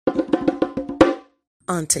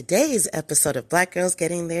On today's episode of Black Girls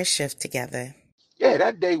Getting Their Shift Together. Yeah,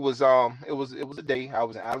 that day was it was a day I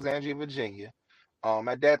was in Alexandria, Virginia.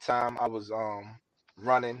 At that time I was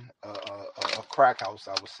running a crack house,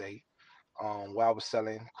 I would say, where I was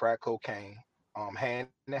selling crack cocaine, hand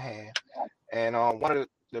in hand. And one of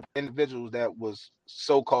the individuals that was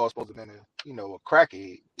so-called supposed to have been a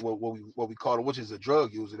crackhead, what we call it, which is a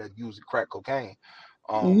drug user that used crack cocaine.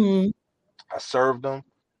 I served him.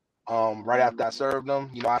 Right after I served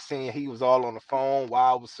him, I seen he was all on the phone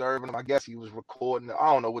while I was serving him. I guess he was recording.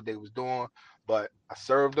 I don't know what they was doing, but I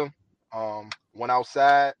served him. Went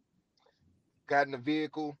outside, got in the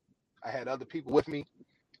vehicle. I had other people with me.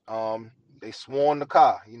 They swarmed the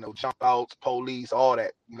car, jump outs, police, all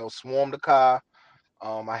that, swarmed the car.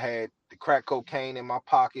 I had the crack cocaine in my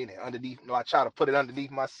pocket and underneath, I tried to put it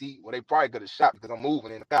underneath my seat. Well, they probably could have shot because I'm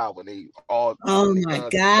moving in the car when they all. Oh my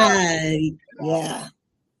God. Yeah.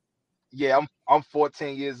 Yeah, I'm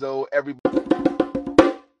 14 years old.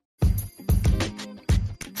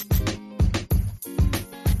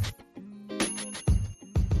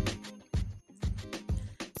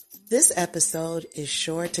 This episode is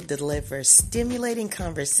sure to deliver stimulating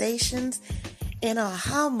conversations and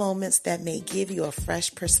aha moments that may give you a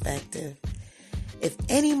fresh perspective. If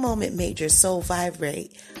any moment made your soul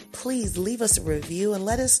vibrate, please leave us a review and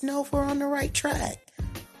let us know if we're on the right track.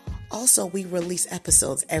 Also, we release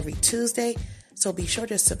episodes every Tuesday, so be sure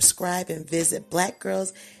to subscribe and visit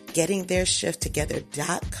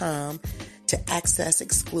blackgirlsgettingtheirshifttogether.com to access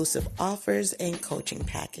exclusive offers and coaching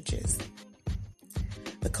packages.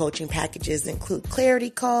 The coaching packages include clarity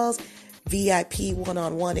calls, VIP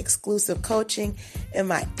one-on-one exclusive coaching, and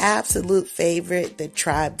my absolute favorite, the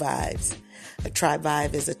Tribe Vibes. A Tribe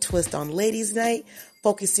Vibe is a twist on Ladies' Night,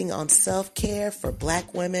 focusing on self-care for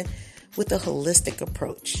Black women with a holistic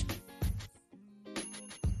approach.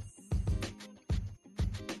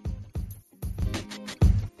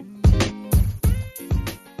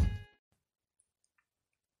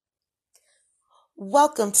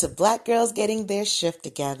 Welcome to Black Girls Getting Their Shift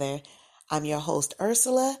Together. I'm your host,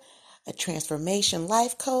 Ursula, a transformation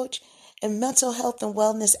life coach and mental health and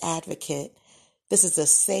wellness advocate. This is a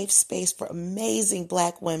safe space for amazing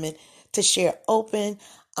Black women to share open,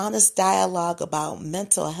 honest dialogue about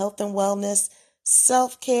mental health and wellness,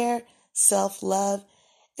 self-care, self-love,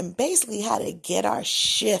 and basically how to get our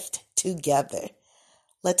shift together.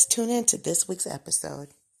 Let's tune in to this week's episode.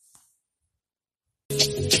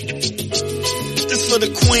 This for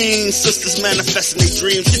the queens, sisters manifesting their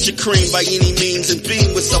dreams. Get your cream by any means and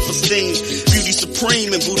beam with self-esteem. Beauty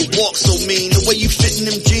supreme and Buddha walk so mean. The way you fit in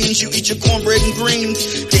them jeans, you eat your cornbread and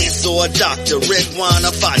greens. Dance or a doctor, red wine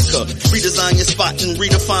or vodka. Redesign your spot and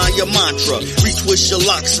redefine your mantra. Retwist your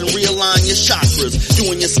locks and realign your chakras.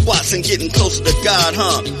 Doing your squats and getting closer to God,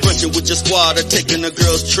 huh? Brunching with your squad or taking a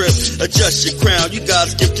girl's trip. Adjust your crown, you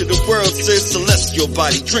God's gift to the world, sis. Celestial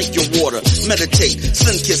body, drink your water. Meditate,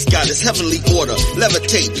 sun-kissed goddess, heavenly order.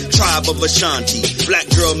 Levitate, tribe of Ashanti, black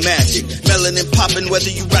girl magic, melanin popping, whether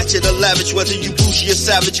you ratchet or lavish, whether you bougie or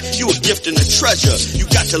savage, you a gift and a treasure. You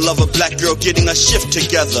got to love a black girl getting a shift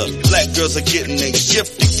together. Black girls are getting a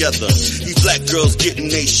shift together. These black girls getting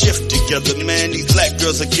a shift together, man. These black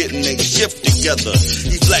girls are getting a shift together.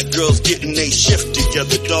 These black girls getting a shift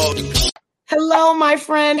together, dog. Hello, my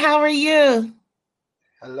friend. How are you?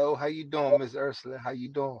 Hello, how you doing, Miss Ursula? How you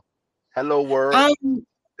doing? Hello, world.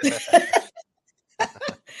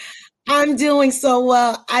 I'm doing so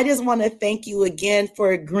well. I just want to thank you again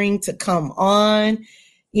for agreeing to come on.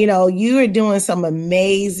 You are doing some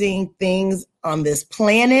amazing things on this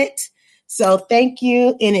planet. So thank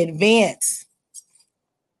you in advance.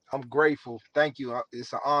 I'm grateful. Thank you.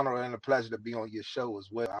 It's an honor and a pleasure to be on your show as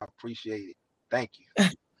well. I appreciate it. Thank you.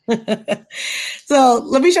 So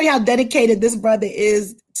let me show you how dedicated this brother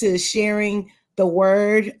is to sharing the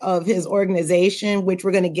word of his organization, which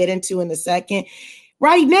we're going to get into in a second.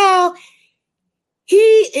 Right now,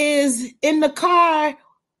 he is in the car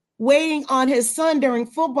waiting on his son during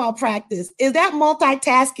football practice. Is that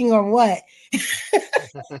multitasking or what?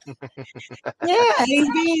 Yeah, he's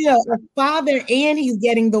being a father and he's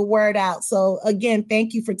getting the word out. So again,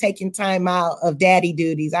 thank you for taking time out of daddy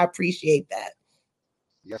duties. I appreciate that.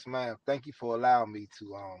 Yes, ma'am. Thank you for allowing me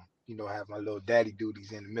to have my little daddy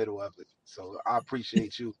duties in the middle of it. So I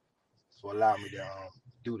appreciate you for allowing me to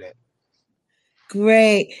do that.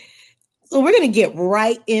 Great. So we're going to get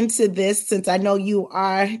right into this since I know you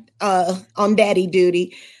are on daddy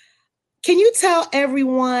duty. Can you tell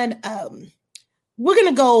everyone, we're going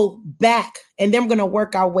to go back and then we're going to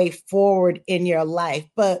work our way forward in your life.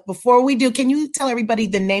 But before we do, can you tell everybody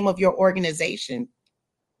the name of your organization?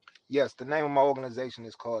 Yes, the name of my organization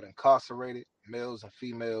is called Incarcerated Males and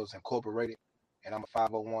Females Incorporated, and I'm a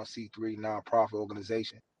 501c3 nonprofit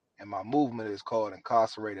organization. And my movement is called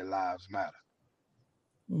Incarcerated Lives Matter.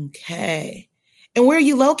 Okay. And where are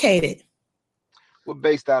you located? We're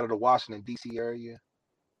based out of the Washington, D.C. area.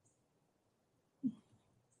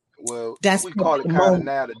 Well, That's we call it the kind of moment.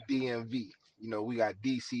 now the DMV. We got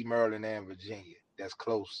D.C., Maryland, and Virginia. That's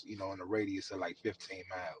close, in a radius of like 15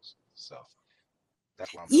 miles. So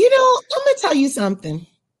that's why I'm located. I'm going to tell you something.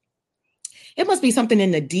 It must be something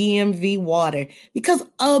in the DMV water because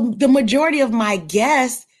the majority of my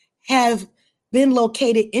guests have been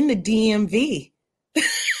located in the DMV.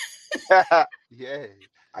 Yeah,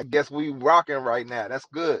 I guess we rocking right now. That's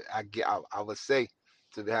good. I would say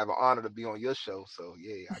to have an honor to be on your show. So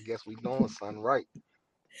yeah, I guess we doing something right.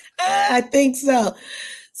 I think so.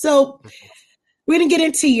 So we're going to get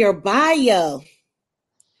into your bio.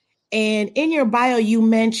 And in your bio, you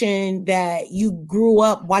mentioned that you grew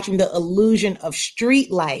up watching the illusion of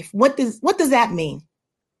street life. What does that mean?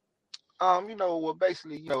 Well,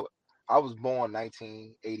 basically, I was born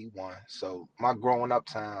 1981, so my growing up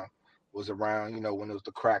time was around, when it was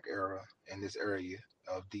the crack era in this area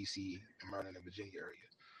of DC and Maryland and Virginia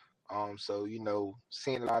area. So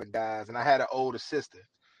seeing a lot of guys, and I had an older sister,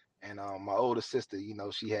 and my older sister,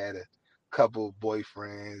 she had a couple of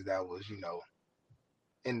boyfriends that was,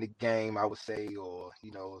 in the game, I would say, or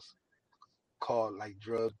it's called like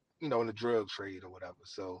drug, in the drug trade or whatever.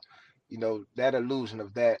 So, that illusion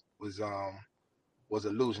of that was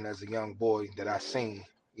illusion as a young boy that I seen,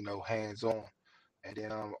 hands on. And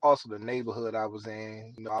then also the neighborhood I was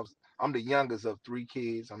in, I'm the youngest of three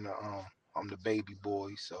kids. I'm the baby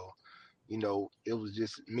boy. So, it was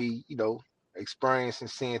just me, experiencing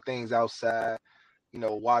seeing things outside,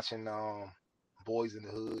 watching Boys in the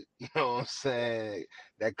Hood, you know what I'm saying?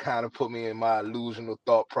 That kind of put me in my illusional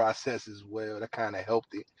thought process as well. That kind of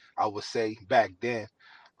helped it, I would say, back then.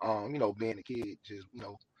 Being a kid, just,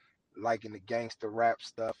 liking the gangster rap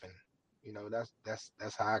stuff, and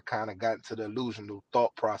that's how I kind of got into the illusional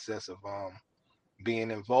thought process of being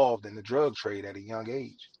involved in the drug trade at a young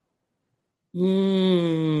age.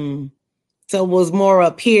 So it was more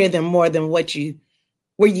up here than more than what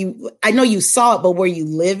I know you saw it, but were you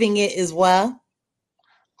living it as well?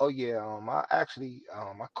 Oh yeah,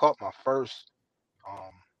 I caught my first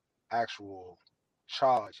actual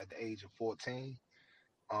charge at the age of 14.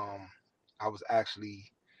 I was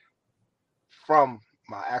actually from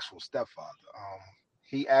my actual stepfather.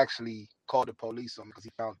 He actually called the police on me because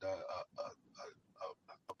he found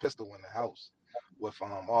a pistol in the house with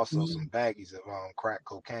also some baggies of crack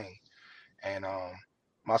cocaine. And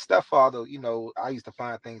my stepfather, I used to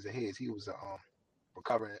find things of his. He was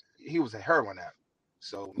recovering. He was a heroin addict,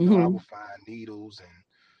 so I would find needles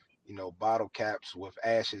and bottle caps with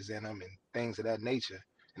ashes in them and things of that nature,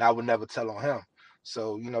 and I would never tell on him.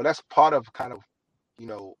 So that's part of kind of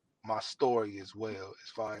my story as well, as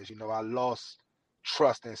far as I lost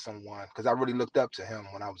trust in someone because I really looked up to him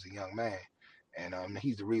when I was a young man, and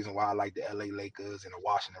he's the reason why I like the LA Lakers and the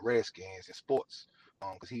Washington Redskins in sports,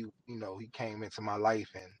 because he came into my life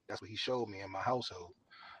and that's what he showed me in my household.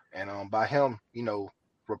 And by him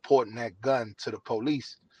reporting that gun to the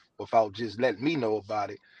police without just letting me know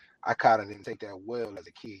about it, I kind of didn't take that well as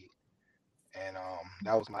a kid. And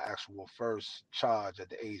that was my actual first charge at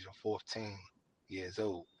the age of 14 years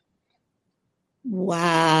old.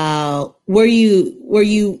 Wow. Were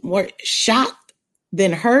you more shocked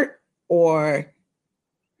than hurt, or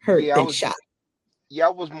hurt Yeah, than shocked? I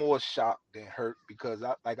was more shocked than hurt because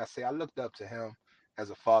like I say, I looked up to him as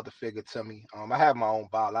a father figure to me. I have my own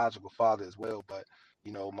biological father as well, but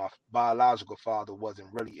my biological father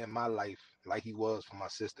wasn't really in my life like he was for my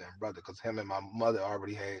sister and brother, because him and my mother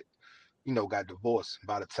already had, got divorced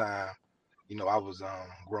by the time, I was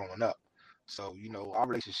growing up. So, our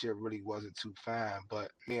relationship really wasn't too fine.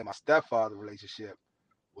 But me and my stepfather relationship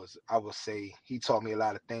was, I would say, he taught me a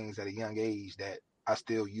lot of things at a young age that I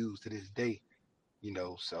still use to this day.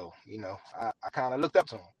 So, I kind of looked up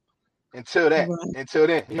to him until Right.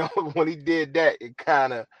 then, when he did that, it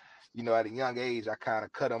kind of, at a young age, I kind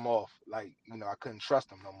of cut him off. Like, I couldn't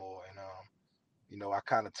trust him no more. And, I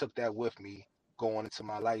kind of took that with me going into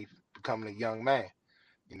my life, becoming a young man,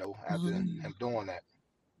 after him doing that.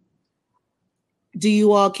 Do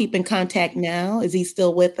you all keep in contact now? Is he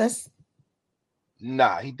still with us?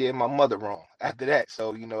 Nah, he did my mother wrong after that.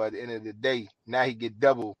 So, at the end of the day, now he get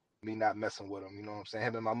double me not messing with him. You know what I'm saying?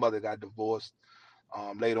 Him and my mother got divorced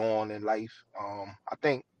later on in life. I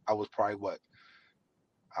think I was probably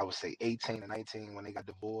I would say 18 or 19 when they got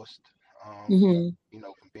divorced, Mm-hmm.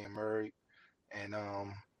 from being married. And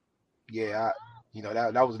yeah,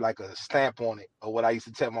 that was like a stamp on it, or what I used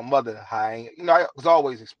to tell my mother. How I was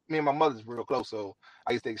always, me and my mother's real close, so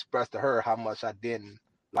I used to express to her how much I didn't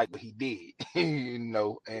like what he did, and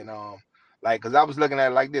like, because I was looking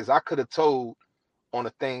at it like this. I could have told on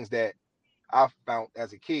the things that I found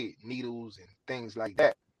as a kid, needles and things like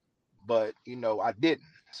that, but I didn't.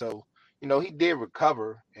 So he did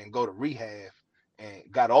recover and go to rehab and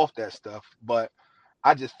got off that stuff, but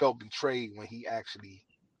I just felt betrayed when he actually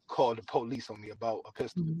called the police on me about a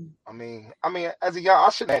pistol. Mm-hmm. I mean, as a young, I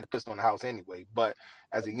shouldn't have had the pistol in the house anyway. But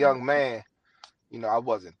as a young man, I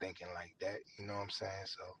wasn't thinking like that. You know what I'm saying?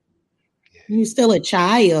 So, yeah. You're still a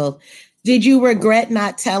child. Did you regret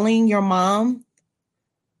not telling your mom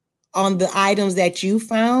on the items that you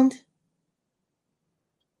found?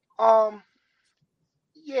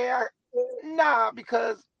 Yeah, nah,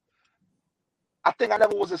 because I think I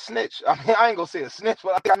never was a snitch. I mean, I ain't gonna say a snitch,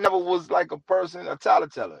 but I think I never was like a person, a teller.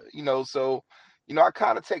 So, I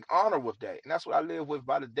kind of take honor with that, and that's what I live with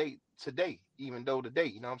by the day today. Even though today,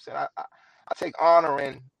 you know what I'm saying, I take honor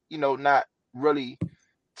in, not really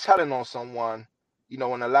telling on someone,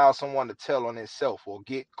 and allow someone to tell on themselves or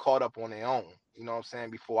get caught up on their own. You know what I'm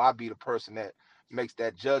saying? Before I be the person that makes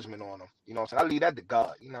that judgment on them. You know what I'm saying? I leave that to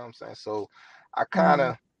God. You know what I'm saying? So I kind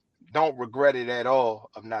of don't regret it at all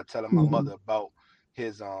of not telling my mother about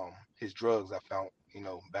his drugs I found,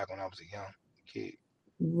 back when I was a young kid.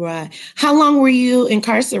 Right. How long were you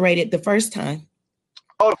incarcerated the first time?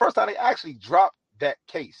 Oh, the first time they actually dropped that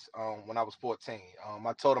case, when I was 14.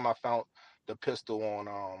 I told him I found the pistol on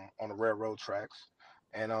the railroad tracks,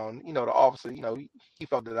 and the officer, he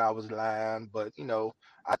felt that I was lying, but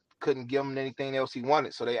I couldn't give him anything else he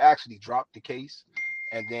wanted, so they actually dropped the case.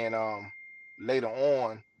 And then later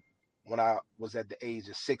on, when I was at the age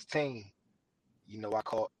of 16, I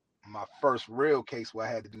caught my first real case where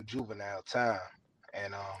I had to do juvenile time,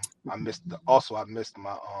 and I missed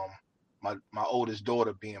my oldest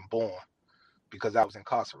daughter being born because I was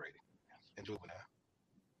incarcerated in juvenile.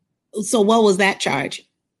 So what was that charge?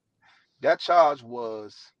 That charge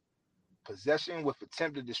was possession with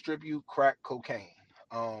attempt to distribute crack cocaine.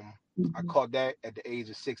 I caught that at the age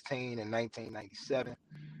of 16 in 1997,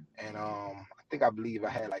 and I believe I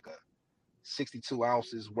had like a 62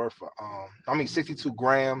 ounces worth of 62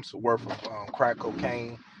 grams worth of crack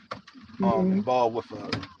cocaine, involved with a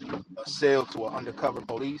sale to an undercover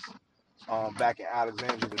police back in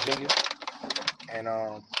Alexandria, Virginia. And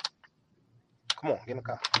come on, get in the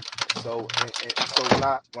car. So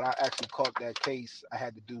when I actually caught that case, I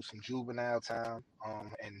had to do some juvenile time,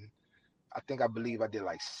 and I believe I did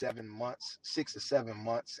like 7 months, 6 or 7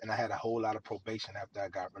 months, and I had a whole lot of probation after I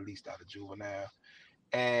got released out of juvenile.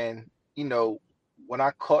 And when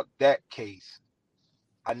I caught that case,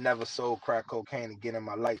 I never sold crack cocaine again in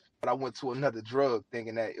my life, but I went to another drug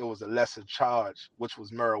thinking that it was a lesser charge, which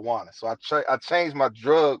was marijuana. So I changed my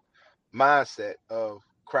drug mindset of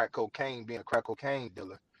crack cocaine, being a crack cocaine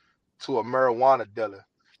dealer, to a marijuana dealer.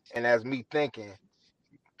 And as me thinking,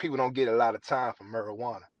 people don't get a lot of time for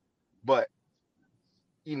marijuana, but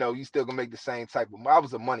you still gonna make the same type of. I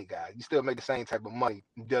was a money guy. You still make the same type of money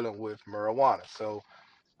dealing with marijuana. So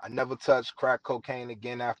I never touched crack cocaine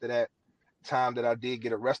again after that time that I did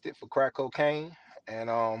get arrested for crack cocaine, and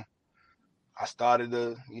I started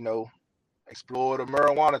to explore the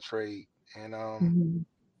marijuana trade and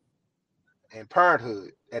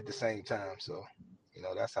parenthood at the same time. So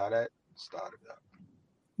that's how that started up.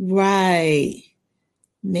 Right.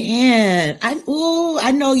 Man,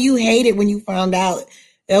 I know you hated when you found out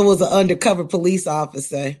that was an undercover police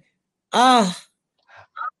officer. Ah.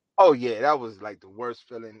 Oh yeah, that was like the worst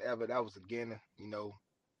feeling ever. That was again,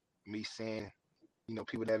 me seeing,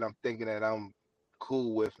 people that I'm thinking that I'm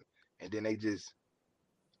cool with, and then they just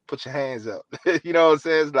put your hands up. You know what I'm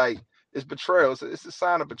saying? It's like, it's betrayal. It's a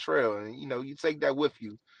sign of betrayal, and you take that with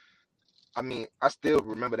you. I mean, I still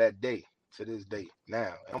remember that day to this day.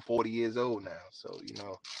 Now I'm 40 years old now, so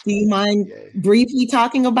Do you mind briefly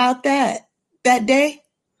talking about that day?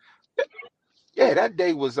 Yeah, that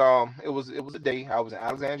day was it was a day I was in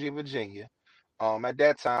Alexandria, Virginia. At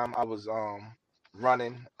that time I was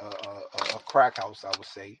running a crack house, I would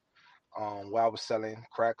say, where I was selling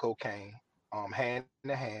crack cocaine, hand in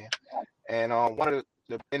hand. And one of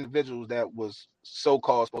the individuals that was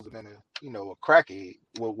so-called supposed to have been a crackhead,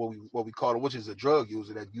 what we call it, which is a drug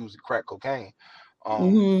user that uses crack cocaine.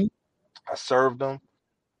 I served him.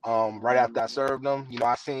 Right after I served him,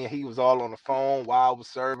 I seen he was all on the phone while I was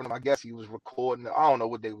serving him. I guess he was recording. I don't know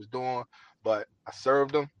what they was doing, but I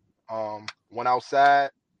served him. Went outside,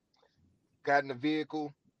 got in the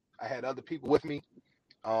vehicle. I had other people with me.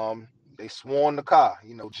 They swarmed the car,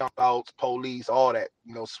 jump outs, police, all that,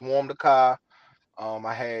 swarmed the car.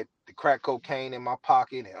 I had the crack cocaine in my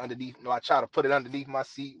pocket and underneath. I tried to put it underneath my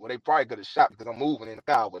seat. Well, they probably could have shot me because I'm moving in the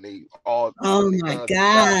car when they all Oh pointing their my guns in the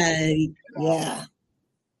sky. God. And, Yeah.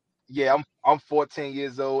 yeah, I'm 14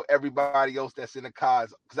 years old. Everybody else that's in the car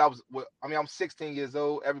is because I'm 16 years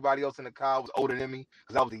old. Everybody else in the car was older than me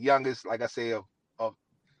because I was the youngest. Like I say, of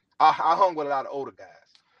I hung with a lot of older guys.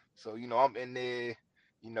 So I'm in there.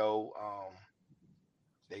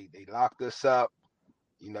 They locked us up.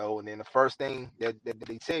 And then the first thing that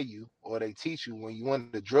they tell you or they teach you when you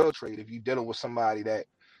in the drug trade, if you're dealing with somebody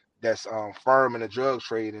that's firm in the drug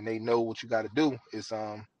trade and they know what you got to do, is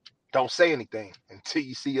don't say anything until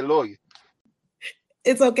you see your lawyer.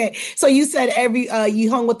 It's okay. So you said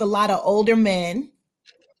you hung with a lot of older men.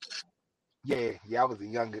 Yeah, I was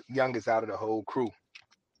the youngest out of the whole crew.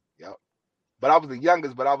 Yep. But I was the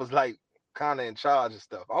youngest, but I was like kind of in charge of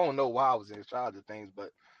stuff. I don't know why I was in charge of things,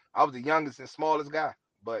 but I was the youngest and smallest guy.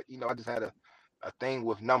 But I just had a thing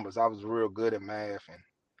with numbers. I was real good at math,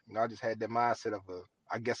 and I just had that mindset of a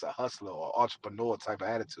hustler or entrepreneur type of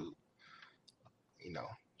attitude.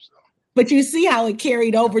 So. But you see how it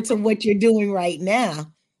carried over to what you're doing right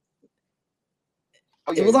now.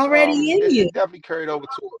 Oh yeah, it was already in you. It definitely carried over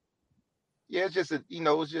to it. Yeah, it's just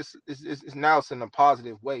it's now it's in a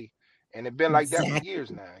positive way, and it's been like that for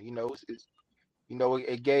years now.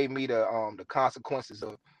 It gave me the consequences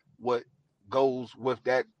of what goes with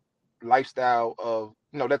that lifestyle of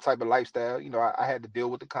that type of lifestyle. I had to deal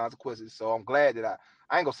with the consequences, so I'm glad that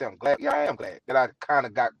I ain't gonna say I'm glad. Yeah, I am glad that I kind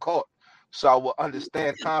of got caught, so I will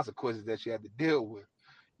understand consequences that you have to deal with.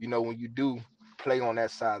 When you do play on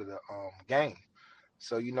that side of the game.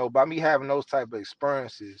 So by me having those type of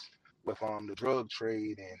experiences with the drug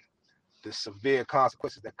trade and the severe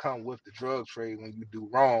consequences that come with the drug trade when you do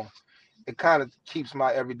wrong, it kind of keeps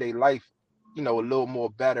my everyday life, a little more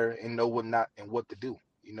better and know what not and what to do,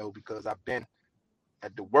 because I've been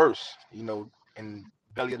at the worst, in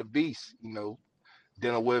belly of the beast,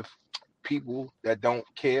 dealing with people that don't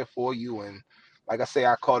care for you. And like I say,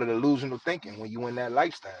 I call it illusional thinking when you in that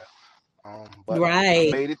lifestyle. But right.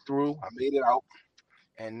 I made it through, I made it out.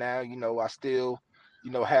 And now, I still,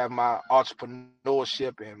 have my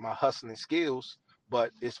entrepreneurship and my hustling skills,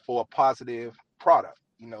 but it's for a positive product.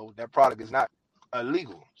 That product is not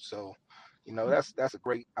illegal. So, that's a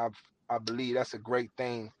great, I believe that's a great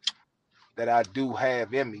thing that I do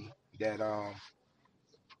have in me that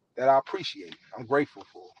I appreciate. I'm grateful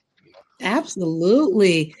for.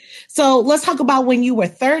 Absolutely. So let's talk about when you were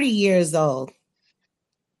 30 years old.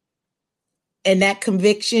 And that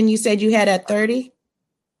conviction you said you had at 30?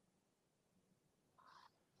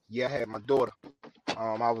 Yeah, I had my daughter.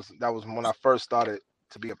 That was when I first started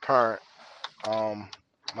to be a parent.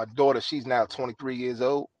 My daughter, she's now 23 years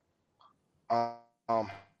old.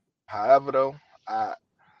 However, though, I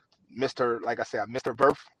missed her. Like I said, I missed her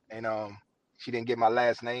birth, and she didn't get my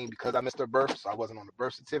last name because I missed her birth, so I wasn't on the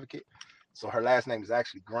birth certificate. So her last name is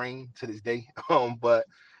actually Green to this day. But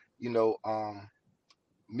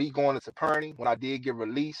me going into parenting when I did get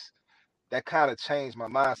released, that kind of changed my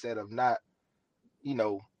mindset of not,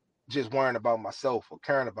 just worrying about myself or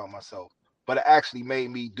caring about myself, but it actually made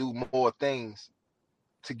me do more things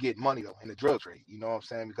to get money though in the drug trade. You know what I'm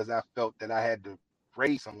saying? Because I felt that I had to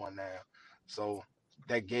raise someone now, so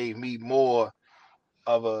that gave me more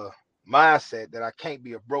of a mindset that I can't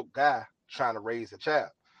be a broke guy trying to raise a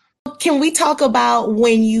child. Can we talk about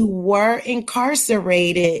when you were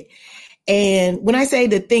incarcerated? And when I say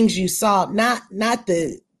the things you saw, not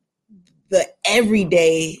the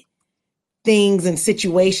everyday things and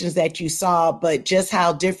situations that you saw, but just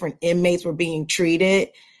how different inmates were being treated,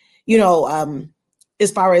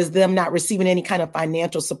 as far as them not receiving any kind of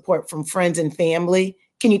financial support from friends and family.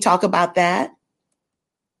 Can you talk about that?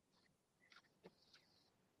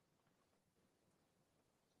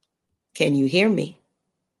 Can you hear me?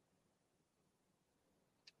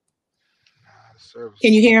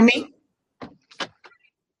 Can you hear me?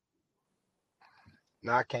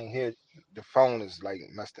 No, I can't hear. The phone is like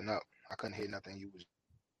messing up. I couldn't hear nothing you was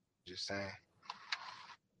just saying.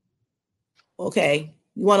 Okay.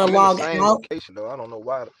 You want to log out? Location, though. I don't know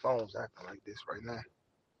why the phone's acting like this right now.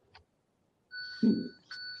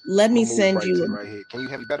 Let me send you right here. Can you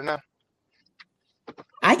hear me better now?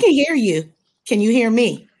 I can hear you. Can you hear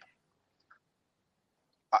me?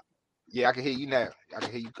 Yeah, I can hear you now. I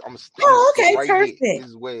can hear you. I'm okay, right perfect. Here. This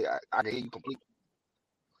is where I can hear you completely.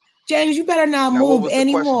 James, you better not move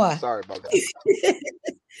anymore. Question? Sorry about that.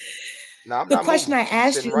 No, the question moving. I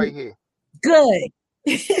asked you. Right here. Good.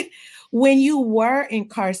 When you were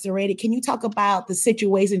incarcerated, can you talk about the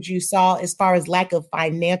situations you saw as far as lack of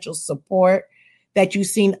financial support that you've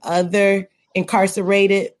seen other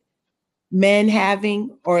incarcerated men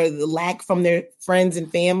having, or the lack from their friends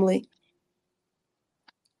and family?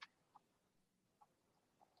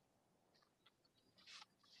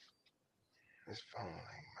 This phone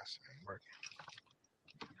ain't working.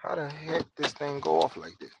 How the heck this thing go off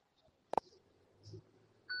like this?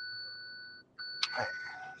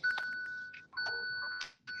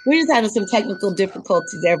 We're just having some technical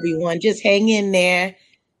difficulties, everyone. Just hang in there.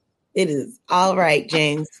 It is all right,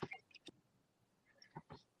 James.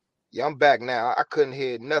 Yeah, I'm back now. I couldn't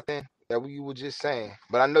hear nothing that you were just saying,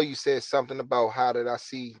 but I know you said something about how did I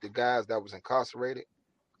see the guys that was incarcerated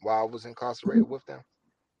while I was incarcerated with them.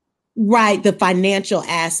 Right, the financial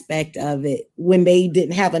aspect of it when they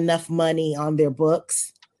didn't have enough money on their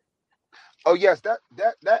books. Oh yes, that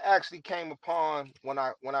actually came upon when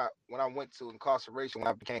I went to incarceration when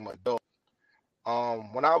I became an adult.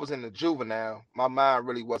 When I was in the juvenile, my mind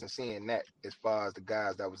really wasn't seeing that as far as the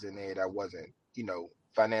guys that was in there that wasn't,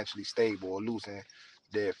 financially stable or losing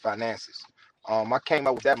their finances. I came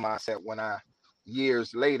up with that mindset when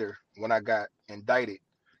years later, when I got indicted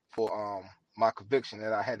for my conviction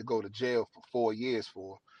that I had to go to jail for 4 years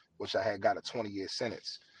for, which I had got a 20-year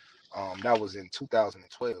sentence. That was in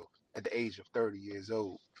 2012 at the age of 30 years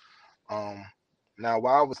old. Now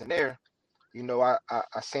while I was in there, I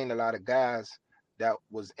seen a lot of guys that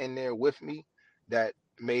was in there with me that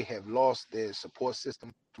may have lost their support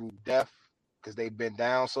system through death because they've been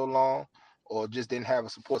down so long, or just didn't have a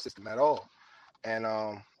support system at all. And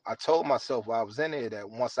I told myself while I was in there that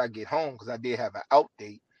once I get home, because I did have an out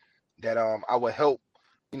date, that I would help,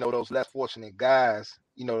 those less fortunate guys,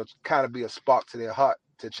 to kind of be a spark to their heart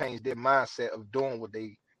to change their mindset of doing what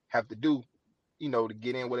they have to do, to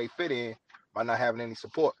get in where they fit in by not having any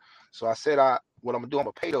support. So I said, what I'm gonna do, I'm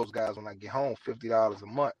gonna pay those guys when I get home $50 a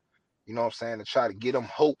month. You know what I'm saying? To try to get them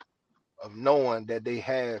hope of knowing that they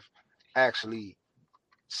have actually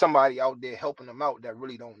somebody out there helping them out that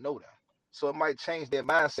really don't know them. So it might change their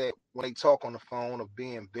mindset when they talk on the phone of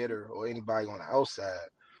being bitter or anybody on the outside,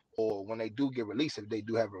 or when they do get released, if they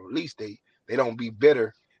do have a release date, they don't be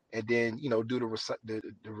bitter and then do the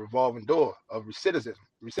revolving door of recidivism.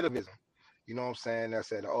 You know what I'm saying?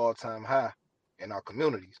 That's at an all-time high in our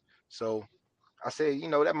communities. So I say,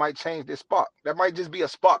 that might change their spark. That might just be a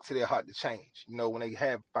spark to their heart to change, when they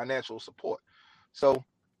have financial support. So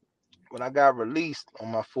when I got released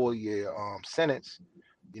on my 4-year sentence,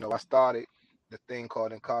 I started the thing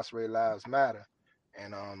called Incarcerated Lives Matter.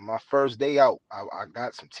 And my first day out, I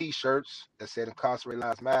got some T-shirts that said Incarcerated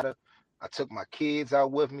Lives Matter. I took my kids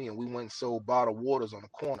out with me, and we went and sold bottled waters on the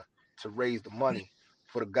corner to raise the money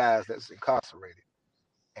for the guys that's incarcerated.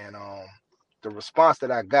 And the response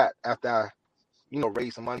that I got after I,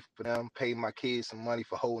 raised some money for them, paid my kids some money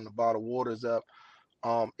for holding the bottled waters up,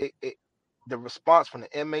 the response from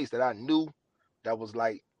the inmates that I knew that was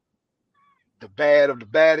like the bad of the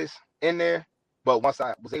baddest in there. But once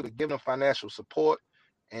I was able to give them financial support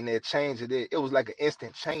and their change, it was like an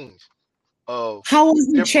instant change of how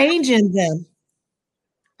was it changing them?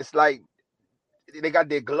 It's like they got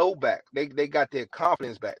their glow back. They got their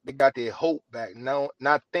confidence back. They got their hope back. No,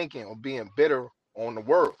 not thinking or being bitter on the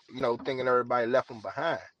world, thinking everybody left them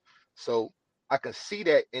behind. So I could see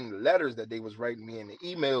that in the letters that they was writing me and the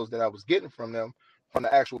emails that I was getting from them, from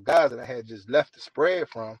the actual guys that I had just left the spread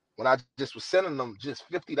from, when I just was sending them just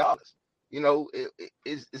 $50.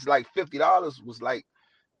 It's like $50 was like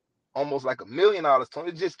almost like $1 million to them.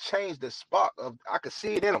 It just changed the spark of, I could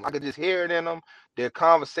see it in them. I could just hear it in them. Their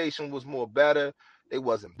conversation was more better. They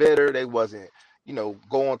wasn't bitter. They wasn't,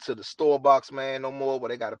 going to the store box, man, no more. But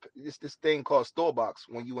they got this thing called store box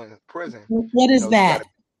when you in prison. What is that?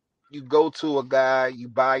 You go to a guy, you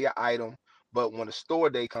buy your item, but when the store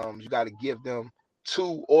day comes, you got to give them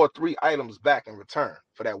 2 or 3 items back in return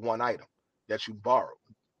for that one item that you borrowed.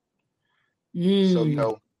 So,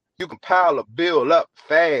 you can pile a bill up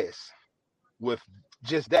fast with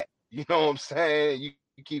just that. You know what I'm saying? You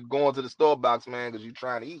keep going to the store box, man, because you're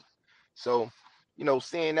trying to eat. So,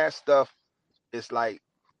 seeing that stuff, it's like,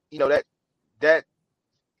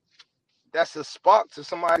 that's a spark to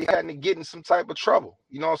somebody having to get in some type of trouble.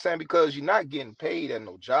 You know what I'm saying? Because you're not getting paid at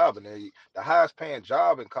no job. And the highest paying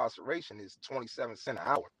job in incarceration is 27 cents an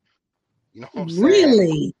hour. You know what I'm saying?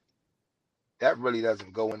 Really? That really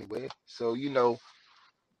doesn't go anywhere. So,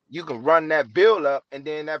 you can run that bill up, and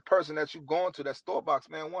then that person that you going to, that store box,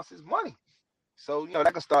 man, wants his money. So,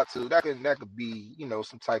 that can start to, that could be,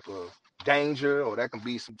 some type of danger, or that can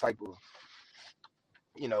be some type of,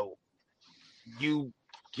 you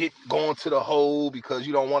get going to the hole because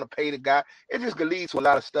you don't want to pay the guy. It just could lead to a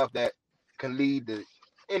lot of stuff that can lead to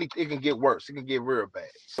it can get worse. It can get real bad.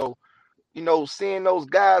 So, seeing those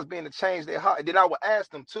guys being to change their heart, and then I would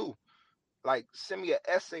ask them too, like send me an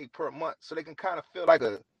essay per month so they can kind of feel like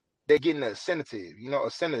they're getting a sedative, you know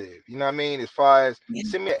what I mean? As far as Yeah.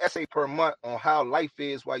 send me an essay per month on how life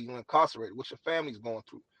is while you're incarcerated, what your family's going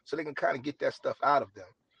through, so they can kind of get that stuff out of them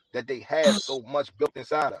that they have so much built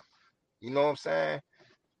inside of. You know what I'm saying?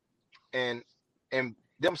 And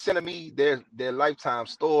them sending me their lifetime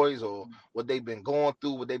stories or what they've been going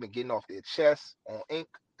through, what they've been getting off their chest on ink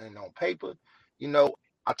and on paper. You know,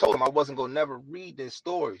 I told them I wasn't gonna never read their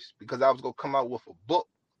stories because I was gonna come out with a book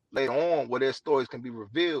later on where their stories can be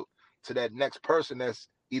revealed to that next person that's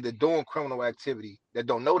either doing criminal activity that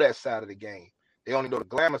don't know that side of the game. They only know the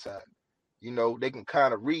glamour side. You know, they can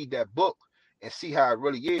kind of read that book and see how it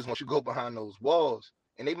really is once you go behind those walls.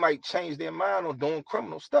 And they might change their mind on doing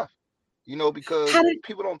criminal stuff, you know, How because did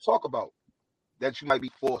people don't talk about that you might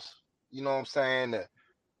be forced, you know what I'm saying, to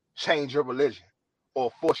change your religion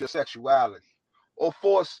or force your sexuality or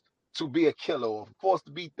forced to be a killer or forced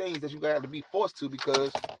to be things that you got to be forced to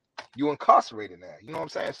because you're incarcerated now. You know what I'm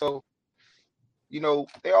saying? So, you know,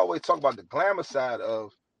 they always talk about the glamour side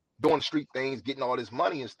of doing street things, getting all this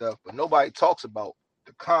money and stuff, but nobody talks about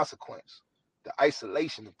the consequence, the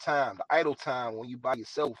isolation of time, the idle time when you by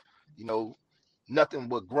yourself, you know, nothing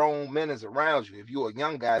but grown men is around you. If you're a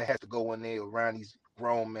young guy that has to go in there around these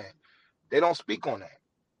grown men, they don't speak on that,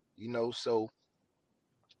 you know. So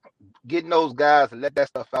getting those guys to let that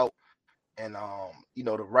stuff out and you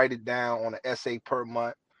know, to write it down on an essay per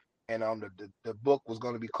month. And the book was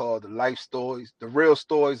going to be called The Life Stories, The Real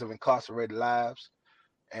Stories of Incarcerated Lives.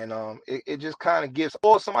 And it just kind of gives,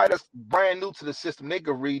 or somebody that's brand new to the system, they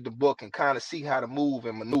could read the book and kind of see how to move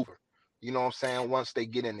and maneuver, you know what I'm saying, once they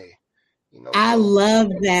get in there, you know. I So love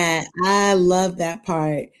that. I love that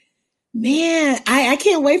part. Man, I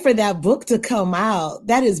can't wait for that book to come out.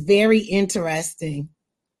 That is very interesting.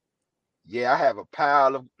 yeah, I have a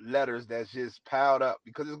pile of letters that's just piled up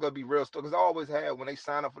because it's gonna be real stuff. Because I always have when they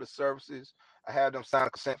sign up for the services, I have them sign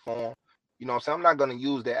a consent form. You know what I'm saying? I'm not gonna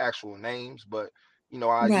use their actual names, but you know,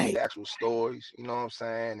 I use Right. the actual stories, you know what I'm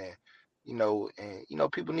saying? And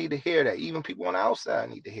people need to hear that. Even people on the outside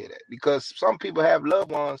need to hear that. Because some people have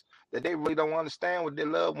loved ones that they really don't understand what their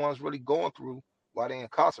loved ones really going through while they're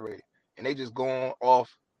incarcerated. And they just going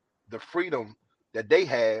off the freedom that they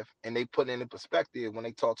have and they put it in perspective when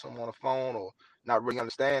they talk to them on the phone or not really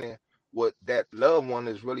understanding what that loved one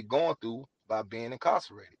is really going through by being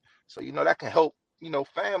incarcerated. So, you know, that can help, you know,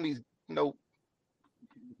 families, you know,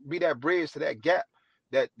 be that bridge to that gap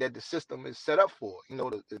that the system is set up for, you know,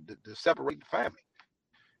 to separate the family,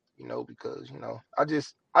 you know, because, you know,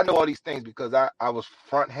 I know all these things because I was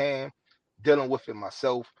front hand dealing with it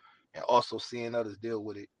myself and also seeing others deal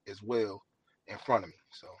with it as well in front of me.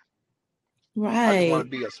 So I just want to Right.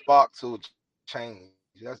 be a spark to change.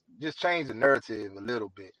 That's just change the narrative a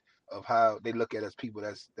little bit of how they look at us people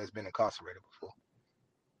that's been incarcerated before.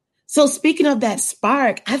 So speaking of that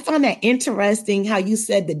spark, I found that interesting how you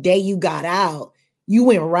said the day you got out, you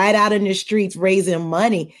went right out in the streets raising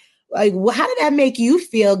money. Like, how did that make you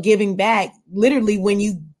feel giving back literally when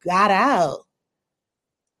you got out?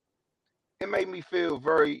 It made me feel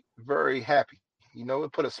very, very happy. You know,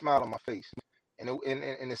 it put a smile on my face, and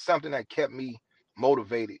it's something that kept me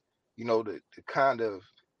motivated. You know, to kind of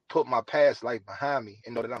put my past life behind me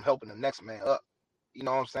and know that I'm helping the next man up. You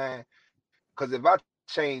know what I'm saying? Because if I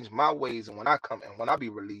change my ways and when I come and when I be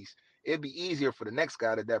released, it'd be easier for the next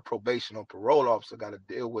guy that probation or parole officer got to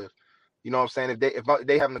deal with. You know what I'm saying? If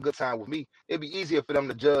they having a good time with me, it'd be easier for them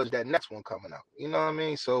to judge that next one coming out. You know what I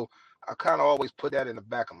mean? So I kind of always put that in the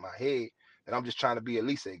back of my head that I'm just trying to be at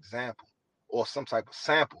least an example or some type of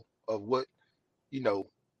sample of what, you know,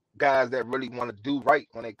 guys that really want to do right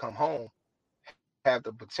when they come home have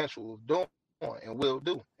the potential of doing and will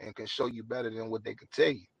do and can show you better than what they could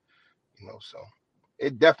tell you. You know, so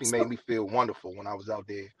it definitely made So, me feel wonderful when I was out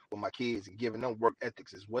there with my kids and giving them work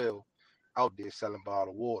ethics as well, out there selling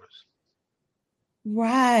bottled waters.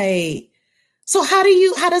 right. So how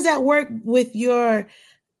does that work with your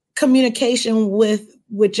communication with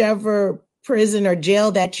whichever prison or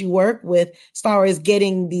jail that you work with as far as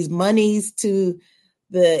getting these monies to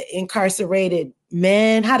the incarcerated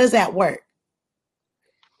men? How does that work?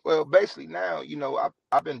 Well, basically now, you know,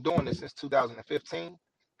 I've been doing this since 2015.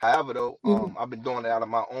 However, though, Mhm. I've been doing it out of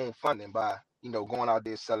my own funding by, you know, going out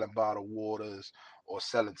there selling bottled waters or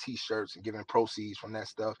selling T-shirts and giving proceeds from that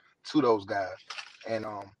stuff to those guys. And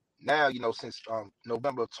now, you know, since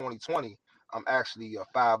November of 2020, I'm actually a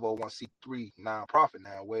 501c3 nonprofit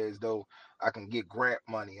now, whereas though I can get grant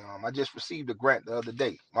money. I just received a grant the other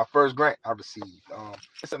day. My first grant I received.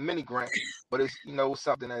 It's a mini grant, but it's, you know,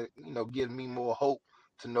 something that, you know, gives me more hope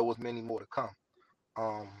to know there's many more to come.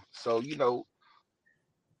 So, you know,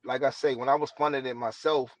 like I say, when I was funding it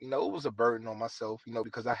myself, it was a burden on myself,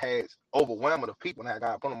 because I had overwhelming of people and I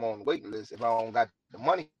got to put them on the waiting list if I don't got the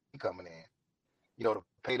money coming in, to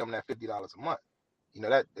pay them that $50 a month.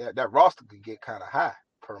 That roster could get kind of high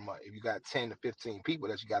per month if you got 10 to 15 people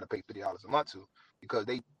that you got to pay $50 a month to, because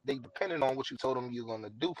they depending on what you told them you're gonna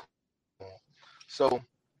do for them. So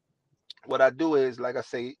what I do is, like I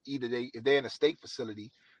say, either if they're in a state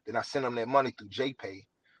facility, then I send them their money through JPay,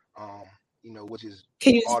 which is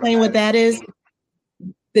Can you explain what that is?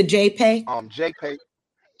 The JPay? JPay,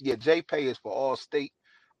 yeah, JPay is for all state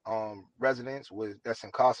residents that's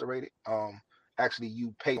incarcerated. Actually,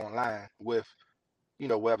 you pay online with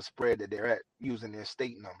whatever spread that they're at using their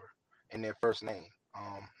state number and their first name.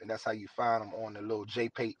 And that's how you find them on the little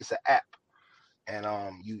JPay. It's an app, and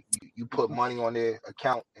you put money on their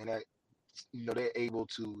account, and that they're able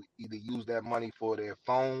to either use that money for their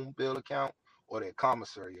phone bill account or their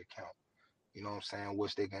commissary account. You know what I'm saying?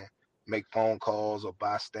 Which they can make phone calls or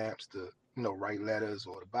buy stamps to write letters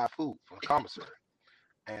or to buy food from the commissary.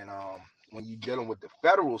 And when you're dealing with the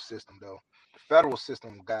federal system, though, the federal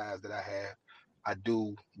system guys that I have, I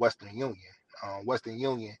do Western Union. Western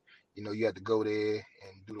Union, you have to go there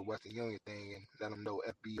and do the Western Union thing and let them know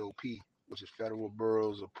FBOP, which is Federal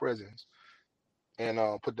Bureaus of Prisons, and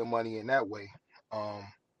put the money in that way.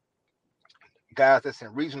 Guys that's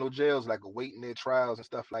in regional jails, like awaiting their trials and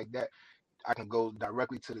stuff like that, I can go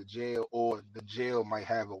directly to the jail, or the jail might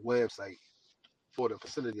have a website for the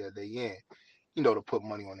facility that they in, to put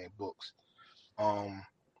money on their books.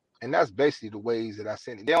 And that's basically the ways that I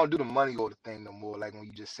send it. They don't do the money order thing no more, like when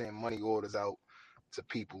you just send money orders out to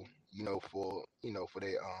people, for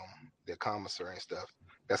their commissary and stuff.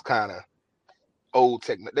 That's kind of old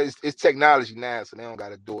tech. It's technology now, so they don't got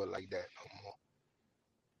to do it like that no more.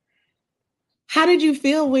 How did you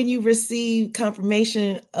feel when you received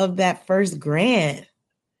confirmation of that first grant?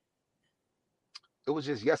 It was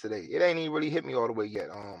just yesterday. It ain't even really hit me all the way yet.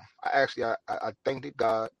 I thanked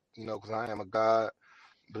God, because I am a God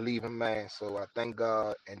believing man. So I thank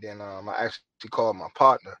God, and then I actually called my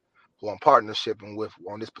partner, who I'm partnershiping with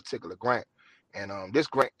on this particular grant. And this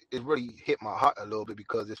grant, it really hit my heart a little bit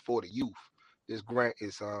because it's for the youth. This grant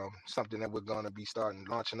is something that we're going to be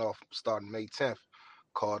launching off starting May 10th,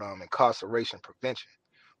 called incarceration prevention,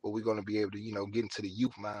 where we're going to be able to get into the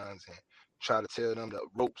youth minds and try to tell them the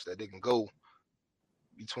ropes that they can go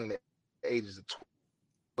between the ages of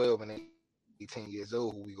 12 and 18 years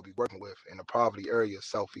old, who we will be working with in the poverty area of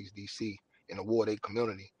Southeast DC in the Ward 8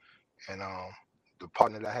 community. And the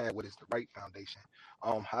partner that I had with is the Wright Foundation.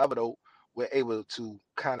 However, though, we're able to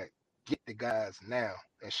kind of get the guys now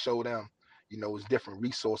and show them, it's different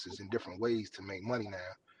resources and different ways to make money now.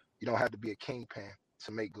 You don't have to be a kingpin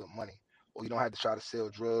to make good money, or you don't have to try to sell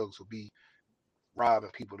drugs or be robbing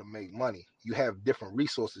people to make money. You have different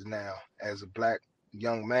resources now as a Black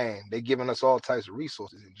young man. They're giving us all types of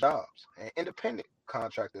resources and jobs and independent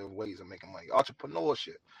contractor ways of making money,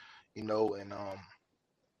 entrepreneurship, and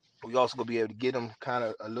we also gonna be able to get them kind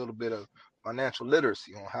of a little bit of financial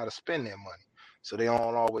literacy on how to spend their money, so they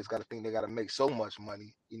don't always got to think they got to make so much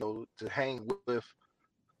money, to hang with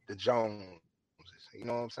the Joneses. You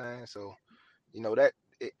know what I'm saying? So,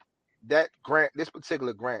 that grant, this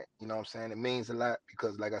particular grant, it means a lot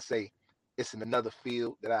because, like I say, it's in another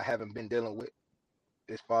field that I haven't been dealing with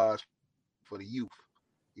as far as for the youth,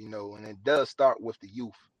 and it does start with the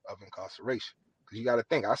youth of incarceration. Because you got to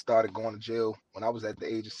think, I started going to jail when I was at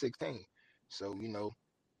the age of 16. So,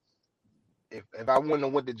 if I wouldn't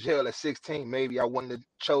have went to jail at 16, maybe I wouldn't have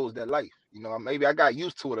chose that life. Maybe I got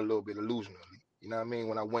used to it a little bit illusionally,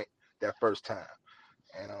 when I went that first time.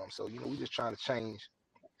 And so, we just trying to change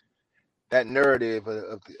that narrative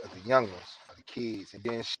of the young ones, of the kids. And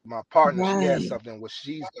then my partner, She has something what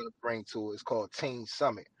she's going to bring to it. It's called Teen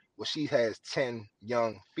Summit, where she has 10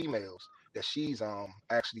 young females that she's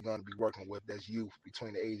actually going to be working with that's youth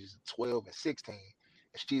between the ages of 12 and 16.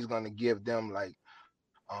 And she's going to give them like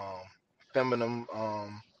feminine,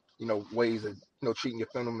 ways of, treating your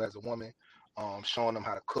feminine as a woman, showing them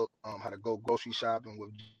how to cook, how to go grocery shopping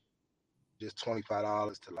with just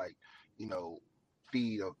 $25 to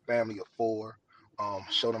feed a family of 4,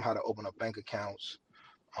 show them how to open up bank accounts,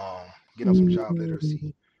 get them some job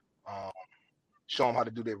literacy, show them how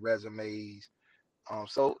to do their resumes.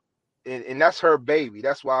 And that's her baby.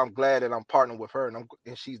 That's why I'm glad that I'm partnering with her,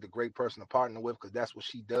 and she's the great person to partner with because that's what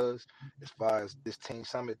she does as far as this Teen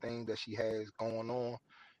Summit thing that she has going on.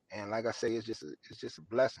 And like I say, it's just a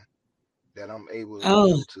blessing that I'm able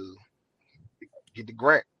to get the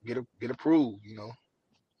grant, get approved,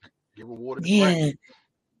 get rewarded. Yeah.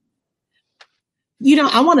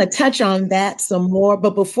 I want to touch on that some more,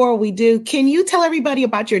 but before we do, can you tell everybody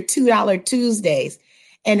about your $2 Tuesdays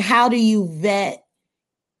and how do you vet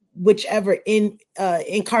whichever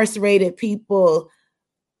incarcerated people?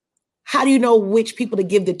 How do you know which people to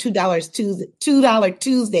give the $2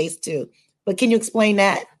 Tuesdays to? But can you explain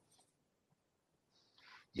that?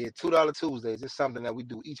 Yeah, $2 Tuesdays is something that we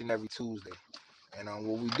do each and every Tuesday. And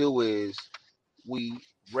what we do is we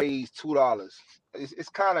raise $2. It's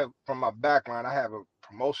kind of from my background. I have a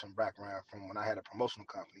promotion background from when I had a promotional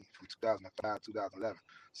company from 2005 2011.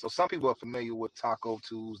 So some people are familiar with Taco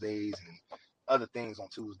Tuesdays and other things on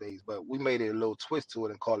Tuesdays, but we made it a little twist to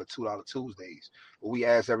it and call it $2 Tuesdays. Where we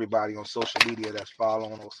ask everybody on social media that's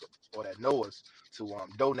following us or that know us to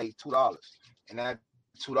donate $2, and that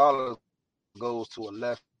 $2 goes to a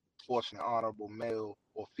less fortunate, honorable male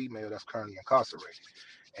or female that's currently incarcerated.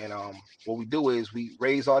 And what we do is we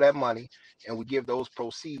raise all that money and we give those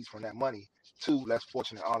proceeds from that money to less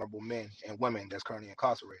fortunate, honorable men and women that's currently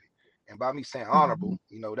incarcerated. And by me saying honorable,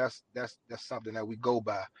 that's something that we go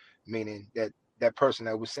by, meaning that that person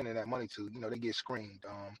that we're sending that money to, they get screened.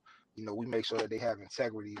 We make sure that they have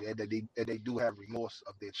integrity, that they do have remorse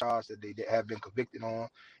of their charge that they have been convicted on,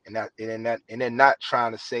 and they're not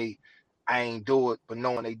trying to say I ain't do it, but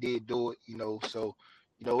knowing they did do it. So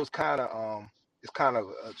it's kind of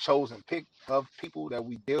a chosen pick of people that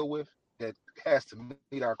we deal with that has to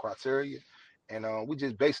meet our criteria, and we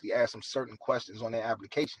just basically ask them certain questions on their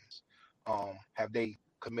applications. Have they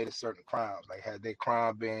committed certain crimes? Like, has their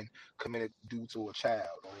crime been committed due to a child,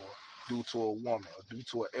 or due to a woman, or due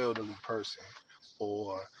to an elderly person,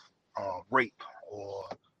 or rape, or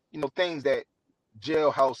things that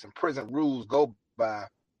jailhouse and prison rules go by,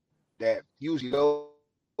 that usually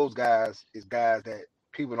those guys is guys that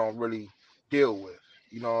people don't really deal with.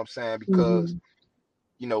 You know what I'm saying? Because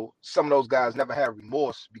some of those guys never have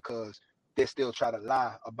remorse because they still try to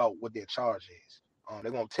lie about what their charge is. They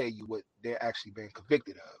won't tell you what they're actually being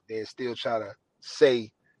convicted of. They still try to say,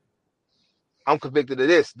 I'm convicted of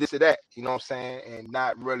this, this or that. You know what I'm saying? And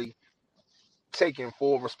not really taking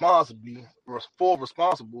full responsible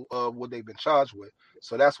of what they've been charged with.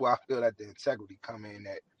 So that's why I feel that the integrity come in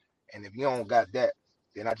that. And if you don't got that,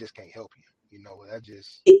 then I just can't help you. That's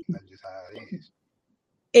just how it is.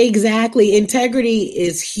 Exactly. Integrity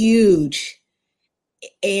is huge.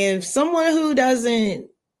 And someone who doesn't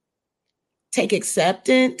take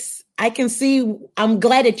acceptance, I'm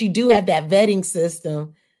glad that you do have that vetting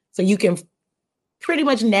system so you can pretty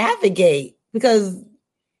much navigate, because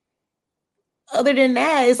other than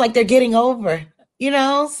that, it's like they're getting over,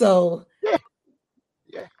 so.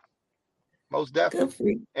 Yeah, most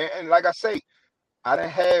definitely. And like I say, I done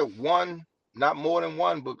had one, not more than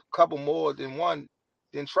one, but a couple more than one,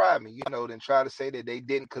 then try me, then try to say that they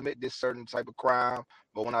didn't commit this certain type of crime.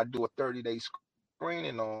 But when I do a 30-day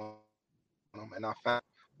screening on them and I found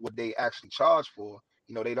what they actually charged for,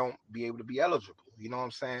 they don't be able to be eligible. You know what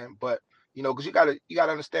I'm saying? But, because you gotta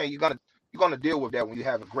understand, you're gonna deal with that when you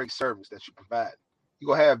have a great service that you provide.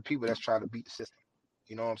 You're gonna have people that's trying to beat the system,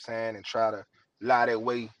 you know what I'm saying, and try to lie their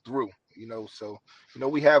way through, So,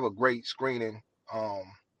 we have a great screening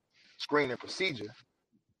procedure,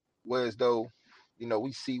 whereas though,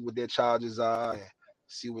 we see what their charges are and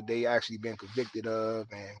see what they actually been convicted of.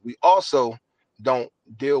 And we also don't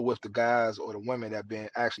deal with the guys or the women that been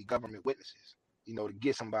actually government witnesses, to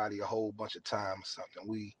get somebody a whole bunch of time or something.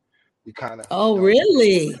 We kind of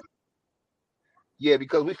really? Yeah,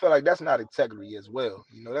 because we feel like that's not integrity as well.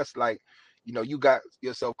 That's like, you got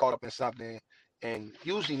yourself caught up in something, and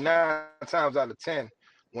usually 9 times out of 10,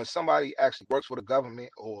 when somebody actually works for the government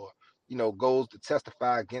or goes to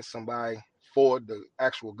testify against somebody for the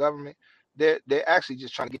actual government, they're actually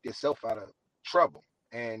just trying to get themselves out of trouble,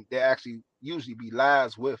 and they actually usually be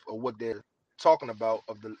lies with or what they're talking about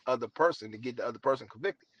of the other person to get the other person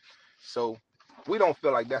convicted. So we don't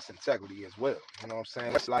feel like that's integrity as well. You know what I'm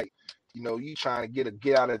saying? It's like, you trying to get a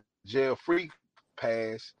get out of jail free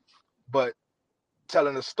pass, but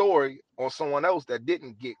telling a story on someone else that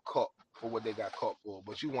didn't get caught for what they got caught for,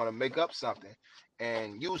 but you want to make up something.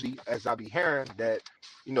 And usually, as I be hearing that,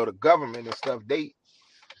 the government and stuff, they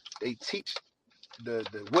teach the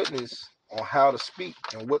witness on how to speak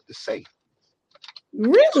and what to say.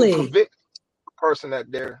 Really? To convict the person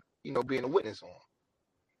that they're, being a witness on.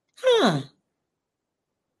 Huh.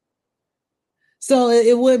 So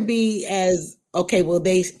it would be as, okay, well,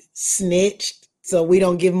 they snitched, so we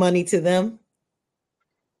don't give money to them?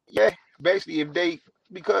 Yeah, basically,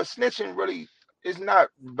 because snitching really is not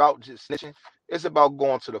about just snitching. It's about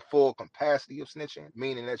going to the full capacity of snitching,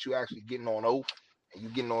 meaning that you're actually getting on oath and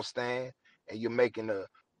you're getting on stand and you're making a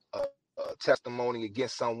testimony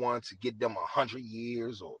against someone to get them 100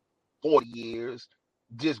 years or 40 years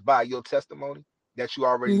just by your testimony that you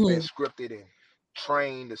already been scripted and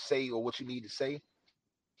trained to say or what you need to say.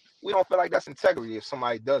 We don't feel like that's integrity if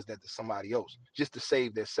somebody does that to somebody else just to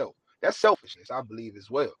save their self. That's selfishness, I believe,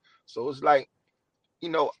 as well. So it's like,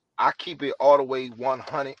 I keep it all the way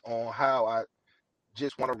 100 on how I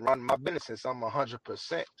just want to run my business since I'm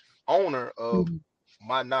 100% owner of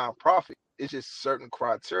my nonprofit. It's just certain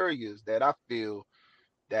criteria that I feel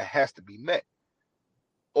that has to be met.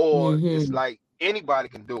 Or it's like anybody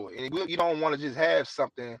can do it. And you don't want to just have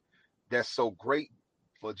something that's so great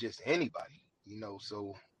for just anybody,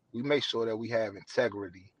 so we make sure that we have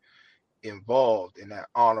integrity involved in that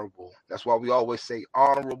honorable. That's why we always say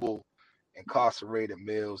honorable incarcerated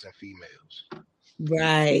males and females.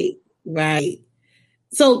 Right.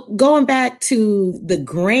 So going back to the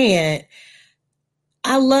grant,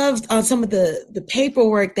 I loved on some of the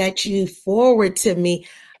paperwork that you forward to me.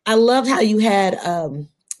 I loved how you had,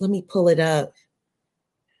 let me pull it up,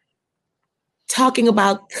 talking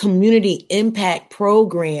about community impact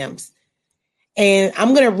programs. And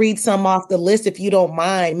I'm going to read some off the list if you don't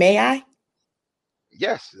mind. May I?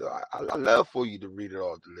 Yes, I love for you to read it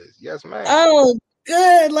off the list. Yes, ma'am. Oh,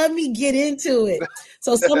 good. Let me get into it.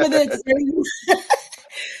 So some of the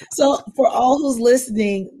so for all who's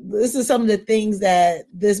listening, this is some of the things that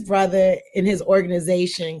this brother and his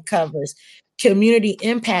organization covers. Community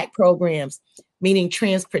impact programs, meaning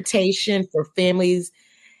transportation for families,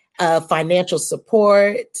 financial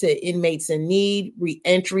support to inmates in need,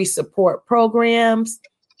 reentry support programs.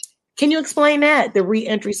 Can you explain that, the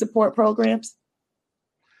reentry support programs?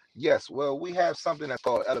 Yes, well, we have something that's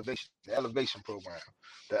called the elevation program.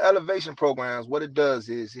 The elevation programs, what it does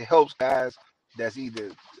is it helps guys that's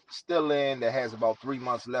either still in, that has about 3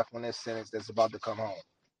 months left on their sentence, that's about to come home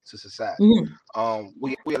to society.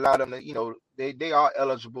 We allow them to, they are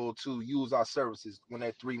eligible to use our services when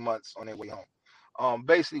they're 3 months on their way home.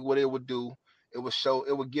 Basically what it would do, it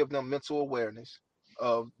would give them mental awareness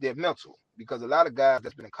of their mental, because a lot of guys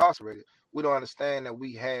that's been incarcerated, we don't understand that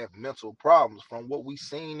we have mental problems from what we've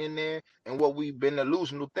seen in there and what we've been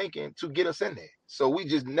delusional thinking to get us in there. So we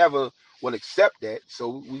just never will accept that.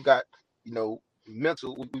 So we got,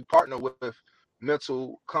 we partner with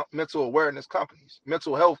mental awareness companies,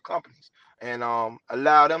 mental health companies, and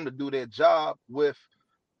allow them to do their job with,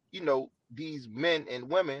 these men and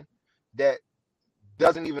women that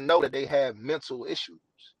doesn't even know that they have mental issues.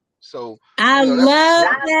 So I love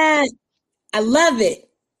that. I love it.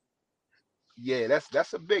 Yeah,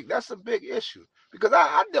 that's a big issue, because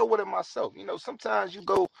I dealt with it myself. Sometimes you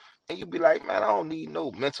go and you be like, man, I don't need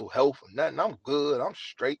no mental health or nothing. I'm good. I'm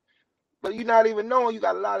straight. But you're not even knowing you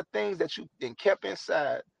got a lot of things that you then kept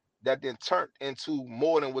inside that then turned into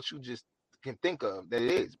more than what you just can think of that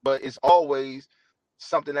it is. But it's always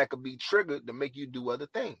something that could be triggered to make you do other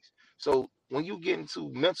things. So when you get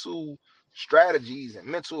into mental strategies and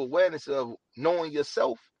mental awareness of knowing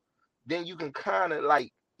yourself, then you can kind of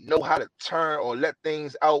like know how to turn or let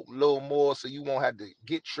things out a little more, so you won't have to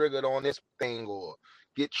get triggered on this thing or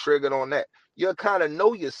get triggered on that. You'll kind of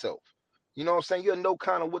know yourself. You know what I'm saying? You'll know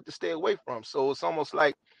kind of what to stay away from. So it's almost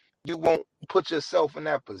like you won't put yourself in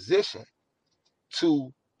that position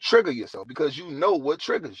to trigger yourself, because you know what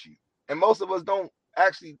triggers you. And most of us don't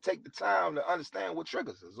actually take the time to understand what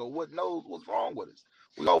triggers us or what knows what's wrong with us.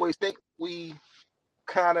 We always think we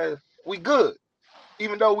good,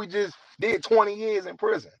 even though we just did 20 years in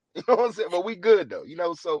prison. You know what I'm saying? But we good though,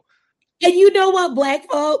 so. And you know what, Black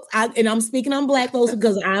folks, and I'm speaking on Black folks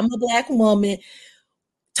because I'm a Black woman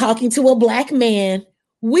talking to a Black man,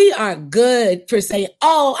 we are good for saying,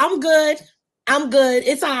 oh, I'm good.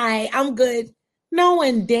 It's all right. I'm good.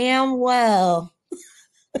 Knowing damn well.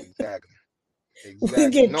 Exactly. We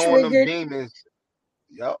get knowing triggered. Them demons.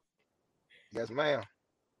 Yep. Yes, ma'am.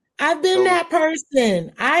 I've been that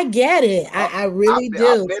person. I get it. I really do.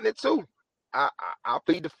 I've been it too.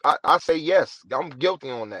 I say yes. I'm guilty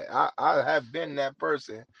on that. I have been that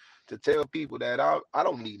person to tell people that I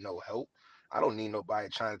don't need no help. I don't need nobody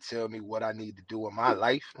trying to tell me what I need to do in my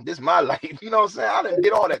life. This is my life. You know what I'm saying? I done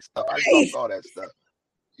did all that stuff. I dumped all that stuff.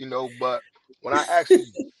 But when I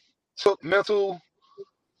actually took mental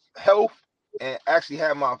health and actually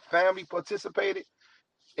had my family participated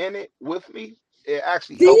in it with me, it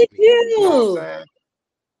actually helped me. You know what I'm saying?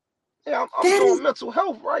 Yeah, I'm doing mental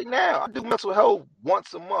health right now. I do mental health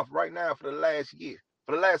once a month right now for the last year.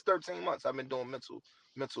 For the last 13 months, I've been doing mental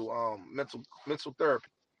therapy.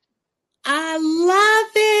 I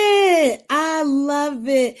love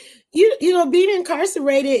it. Being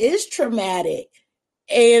incarcerated is traumatic,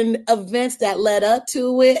 and events that led up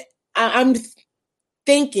to it. I'm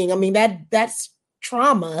thinking. I mean, that's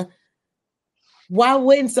trauma. Why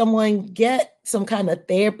wouldn't someone get some kind of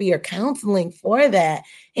therapy or counseling for that?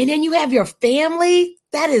 And then you have your family.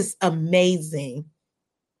 That is amazing.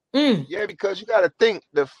 Yeah, because you got to think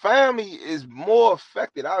the family is more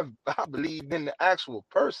affected, I believe, than the actual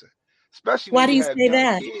person, especially Why when do you you have say young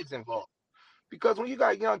that? kids involved. Because when you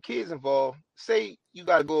got young kids involved, say you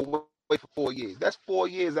got to go away for 4 years. That's 4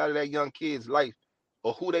 years out of that young kid's life,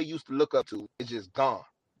 or who they used to look up to. It's just gone.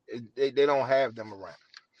 They don't have them around.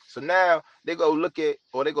 So now they go look at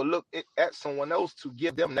someone else to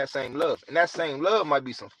give them that same love. And that same love might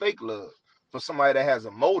be some fake love for somebody that has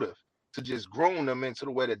a motive to just groom them into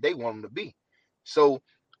the way that they want them to be. So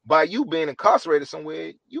by you being incarcerated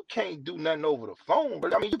somewhere, you can't do nothing over the phone.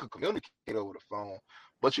 But I mean, you can communicate over the phone,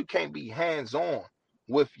 but you can't be hands-on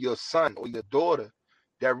with your son or your daughter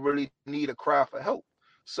that really need a cry for help.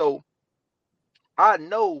 So I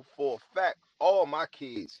know for a fact all my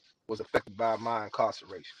kids was affected by my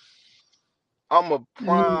incarceration. I'm a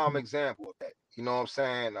prime example of that. You know what I'm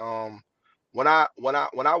saying? When I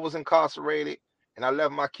was incarcerated and I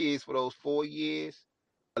left my kids for those 4 years,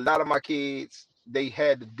 a lot of my kids, they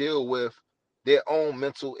had to deal with their own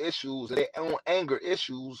mental issues, their own anger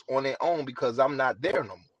issues on their own because I'm not there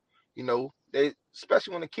no more. You know, they,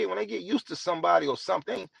 especially when they get used to somebody or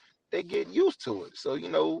something, they get used to it. So, you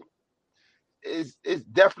know, it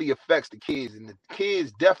definitely affects the kids, and the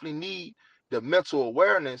kids definitely need the mental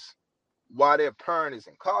awareness while their parent is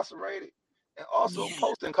incarcerated and also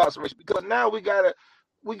post incarceration, because now we gotta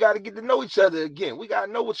get to know each other again. We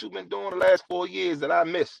gotta know what you've been doing the last 4 years that I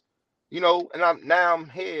missed, you know. And I'm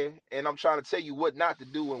here and I'm trying to tell you what not to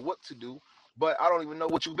do and what to do, but I don't even know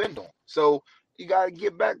what you've been doing. So you gotta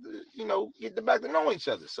get back to, you know, back to know each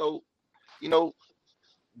other. So, you know,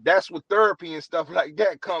 that's what therapy and stuff like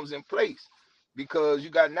that comes in place, because you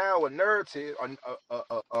got now a narrative,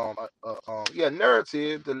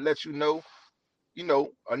 narrative to let you know,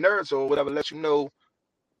 a narrative or whatever, let you know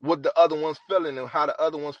what the other one's feeling and how the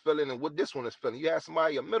other one's feeling and what this one is feeling. You have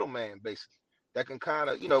somebody, a middleman, basically, that can kind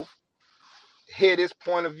of, hear this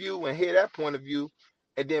point of view and hear that point of view,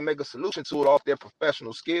 and then make a solution to it off their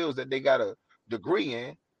professional skills that they got a degree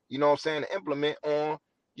in, you know what I'm saying, to implement on,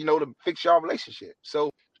 to fix your relationship. So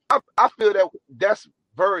I feel that that's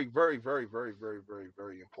very, very, very, very, very, very,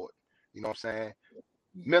 very important. You know what I'm saying?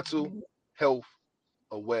 Mental health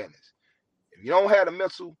awareness. If you don't have the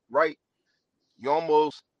mental right, you're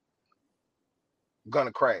almost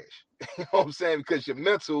gonna crash. You know what I'm saying? Because your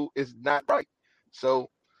mental is not right. So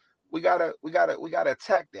we gotta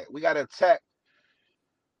attack that. We gotta attack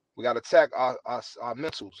our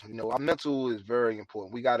mentals. You know, our mental is very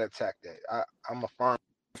important. We gotta attack that. I'm a firm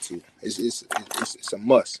too. It's a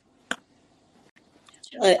must.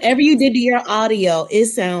 Whatever you did to your audio, it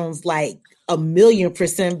sounds like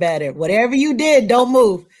 1,000,000% better. Whatever you did, don't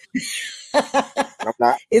move. I'm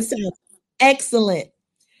not. It sounds excellent.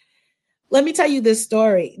 Let me tell you this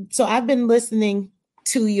story. So I've been listening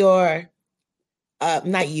to your,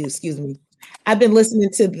 not you, excuse me. I've been listening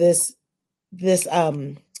to this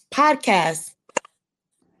podcast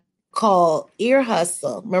called Ear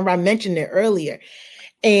Hustle. Remember, I mentioned it earlier.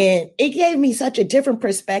 And it gave me such a different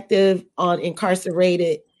perspective on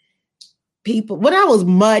incarcerated people. When I was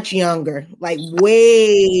much younger, like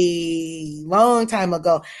way long time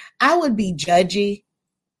ago, I would be judgy,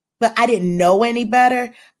 but I didn't know any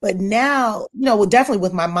better. But now, definitely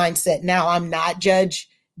with my mindset now, I'm not judgy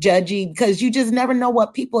because you just never know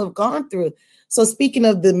what people have gone through. So speaking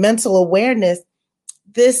of the mental awareness,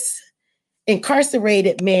 this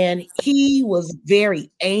incarcerated man, he was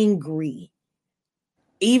very angry.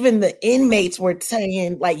 Even the inmates were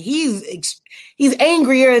saying, like, he's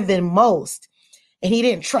angrier than most, and he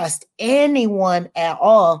didn't trust anyone at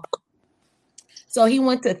all. So he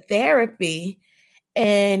went to therapy,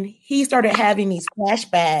 and he started having these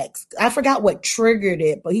flashbacks. I forgot what triggered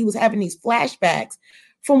it, but he was having these flashbacks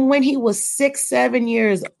from when he was 6, 7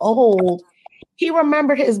 years old. He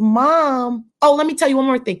remembered his mom. Oh, let me tell you one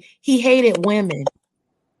more thing. He hated women,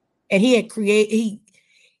 and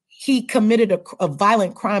he committed a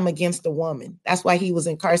violent crime against a woman. That's why he was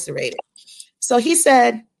incarcerated. So he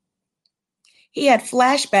said he had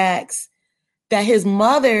flashbacks that his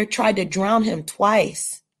mother tried to drown him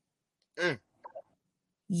twice.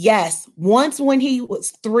 Yes, once when he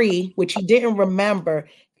was 3, which he didn't remember.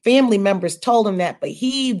 Family members told him that, but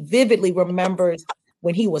he vividly remembers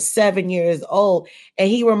when he was 7 years old. And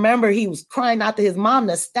he remembered he was crying out to his mom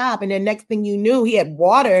to stop. And then next thing you knew, he had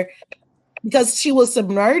water because she was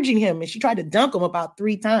submerging him and she tried to dunk him about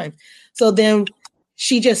 3 times. So then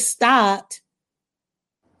she just stopped.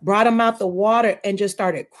 brought him out the water, and just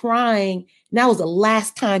started crying. And that was the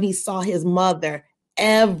last time he saw his mother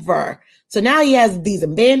ever. So now he has these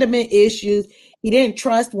abandonment issues. He didn't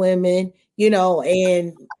trust women,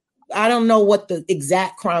 and I don't know what the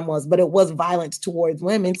exact crime was, but it was violence towards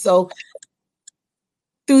women. So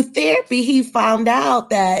through therapy, he found out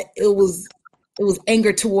that it was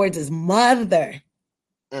anger towards his mother.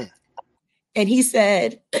 And he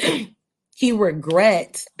said he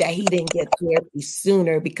regrets that he didn't get therapy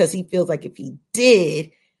sooner, because he feels like if he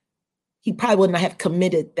did, he probably would not have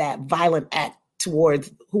committed that violent act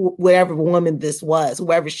towards whatever woman this was,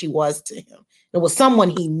 whoever she was to him. It was someone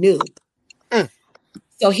he knew.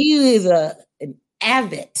 So he is an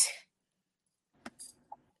avid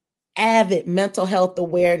mental health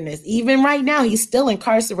awareness. Even right now, he's still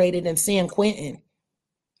incarcerated in San Quentin.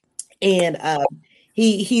 And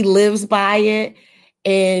he lives by it.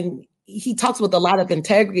 And he talks with a lot of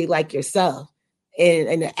integrity like yourself,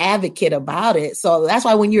 and an advocate about it. So that's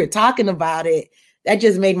why when you were talking about it, that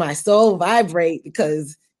just made my soul vibrate,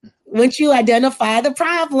 because once you identify the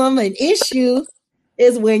problem and issue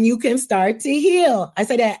is when you can start to heal. I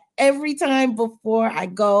say that every time before I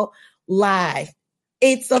go live.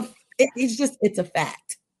 It's a fact. It's a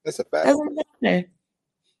fact. Doesn't matter.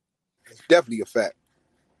 It's definitely a fact.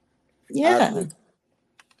 Yeah.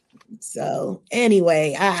 So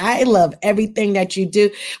anyway, I love everything that you do.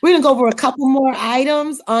 We're going to go over a couple more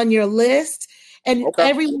items on your list. And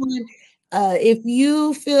everyone, if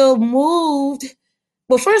you feel moved,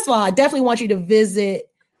 well, first of all, I definitely want you to visit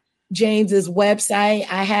James's website.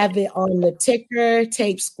 I have it on the ticker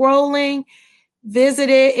tape scrolling. Visit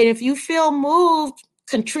it. And if you feel moved,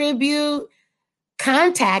 contribute,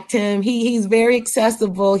 contact him. He's very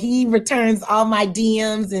accessible. He returns all my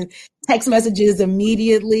DMs and text messages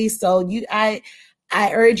immediately. So I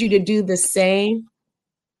urge you to do the same.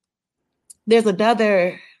 There's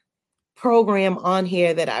another program on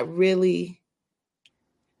here that I really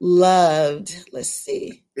loved. Let's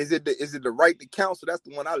see. Is it the Right to Counsel? That's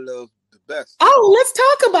the one I love the best. Oh, let's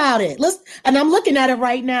talk about it. And I'm looking at it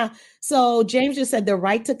right now. So James just said the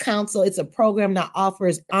Right to Counsel. It's a program that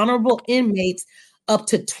offers honorable inmates up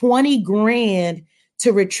to $20,000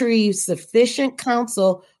 to retrieve sufficient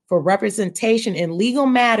counsel for representation in legal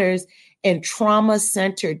matters and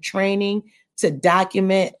trauma-centered training to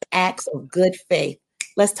document acts of good faith.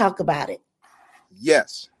 Let's talk about it.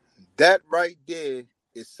 Yes, that right there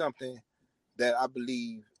is something that I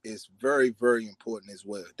believe is very, very important as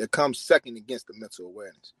well. That comes second against the mental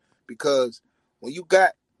awareness. Because when you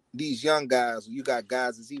got these young guys, or you got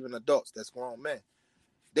guys that's even adults, that's grown men,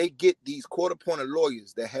 they get these court-appointed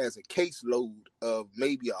lawyers that has a caseload of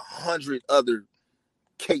maybe 100 other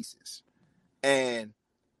cases. And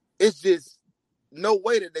it's just no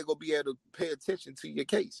way that they're going to be able to pay attention to your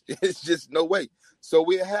case. It's just no way. So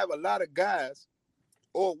we have a lot of guys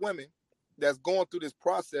or women that's going through this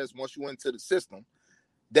process once you enter the system,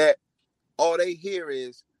 that all they hear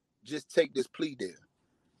is just take this plea deal.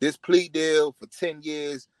 This plea deal for 10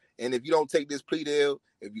 years. And if you don't take this plea deal,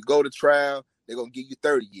 if you go to trial, they're going to give you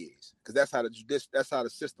 30 years. Because that's how the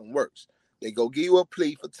system works. They go give you a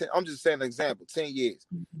plea for 10. I'm just saying an example, 10 years.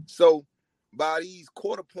 So by these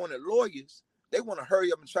court-appointed lawyers, they want to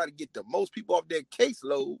hurry up and try to get the most people off their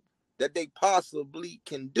caseload that they possibly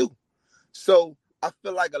can do. So I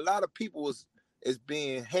feel like a lot of people is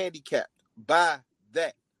being handicapped by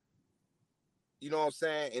that. You know what I'm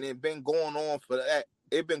saying? And it been going on for that.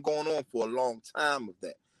 It's been going on for a long time of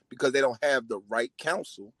that, because they don't have the right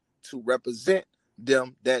counsel to represent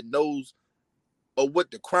them that knows of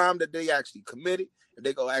what the crime that they actually committed, if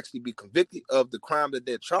they gonna actually be convicted of the crime that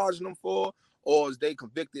they're charging them for, or is they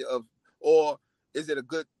convicted of, or is it a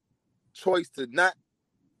good choice to not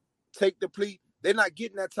take the plea? They're not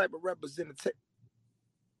getting that type of representation.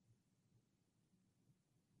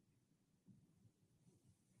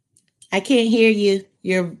 I can't hear you.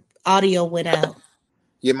 Your audio went out.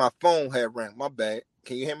 Yeah, my phone had rang. My bad.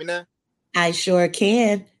 Can you hear me now? I sure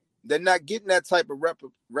can. They're not getting that type of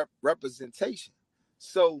representation.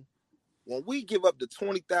 So when we give up the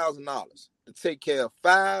 $20,000 to take care of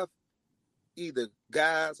 5 either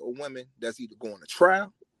guys or women that's either going to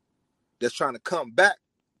trial, that's trying to come back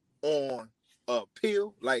on an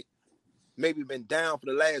appeal, like maybe been down for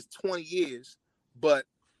the last 20 years, but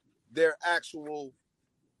their actual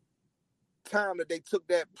time that they took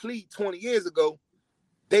that plea 20 years ago,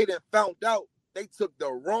 they done found out they took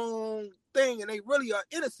the wrong thing and they really are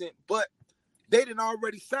innocent, but they didn't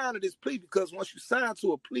already sign to this plea, because once you sign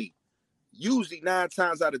to a plea, usually 9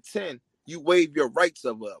 times out of 10, you waive your rights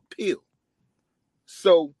of appeal.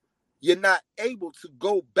 So you're not able to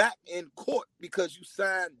go back in court because you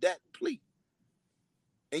signed that plea.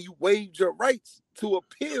 and you waived your rights to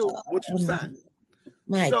appeal what you signed.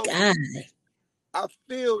 My So, God. I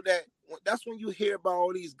feel that that's when you hear about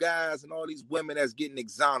all these guys and all these women that's getting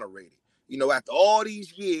exonerated. You know, after all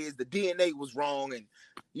these years, the DNA was wrong, and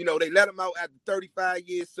you know they let them out after 35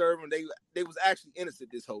 years serving. They was actually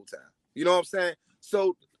innocent this whole time. You know what I'm saying?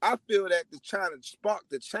 So I feel that to try to spark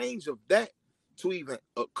the change of that to even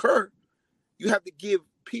occur, you have to give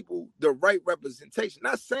people the right representation.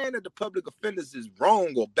 Not saying that the public offenders is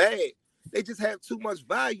wrong or bad. They just have too much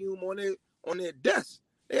volume on their desk.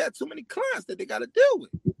 They have too many clients that they got to deal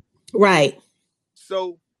with. Right.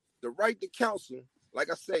 So the right to counsel, like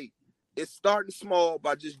I say, it's starting small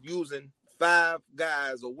by just using 5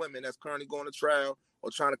 guys or women that's currently going to trial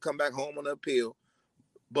or trying to come back home on the appeal.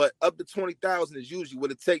 But up to 20,000 is usually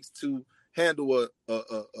what it takes to handle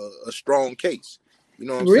a strong case. You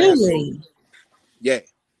know what I'm saying? Really? So, yeah.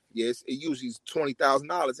 Yes, it usually is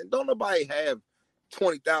 $20,000, and don't nobody have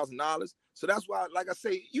 $20,000. So that's why, like I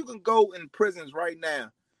say, you can go in prisons right now,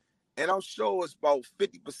 and I'm sure it's about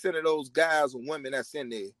 50% of those guys and women that's in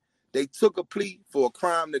there, they took a plea for a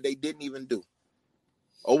crime that they didn't even do,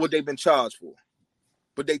 or what they've been charged for.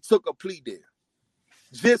 But they took a plea deal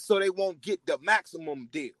just so they won't get the maximum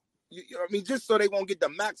deal. You know what I mean? Just so they won't get the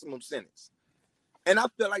maximum sentence. And I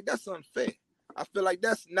feel like that's unfair. I feel like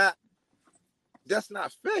that's not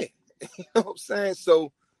fair. You know what I'm saying?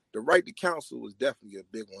 So the right to counsel is definitely a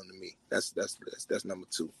big one to me. That's number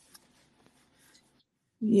 2.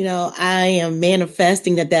 You know, I am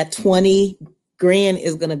manifesting that 20 grand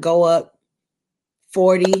is going to go up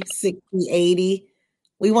 40, 60, 80.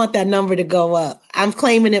 We want that number to go up. I'm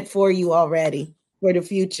claiming it for you already for the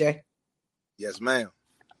future. Yes, ma'am.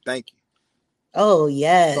 Thank you. Oh,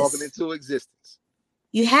 yes. Talking into existence.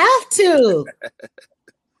 You have to.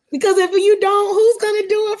 Because if you don't, who's going to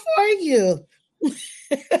do it for you?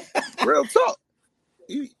 Real talk.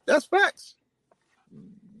 That's facts.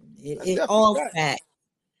 It's all facts.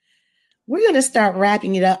 We're going to start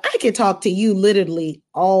wrapping it up. I could talk to you literally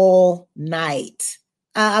all night.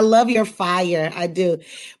 I love your fire. I do.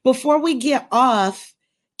 Before we get off,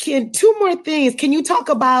 2 more things. Can you talk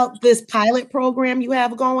about this pilot program you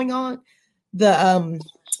have going on? The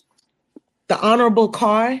honorable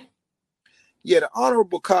car? Yeah, the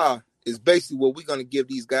honorable car is basically what we're going to give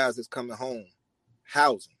these guys that's coming home.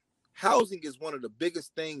 Housing. Housing is one of the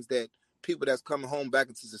biggest things that people that's coming home back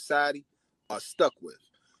into society are stuck with.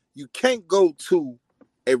 You can't go to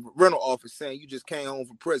a rental office saying you just came home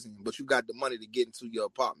from prison, but you got the money to get into your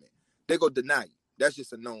apartment. They're going to deny you. That's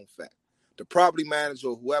just a known fact. The property manager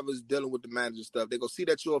or whoever's dealing with the manager stuff, they're going to see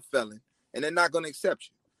that you're a felon, and they're not going to accept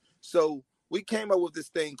you. So we came up with this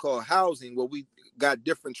thing called housing, where we got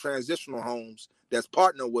different transitional homes that's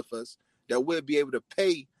partnered with us that we'll be able to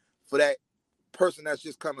pay for that person that's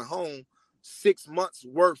just coming home 6 months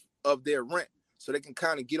worth of their rent so they can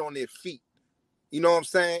kind of get on their feet. You know what I'm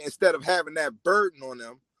saying? Instead of having that burden on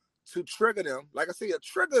them to trigger them. Like I say, a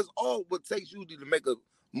trigger is all what takes you to make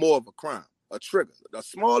more of a crime. A trigger. A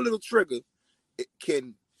small little trigger, it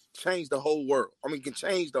can change the whole world. I mean, it can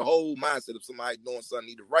change the whole mindset of somebody doing something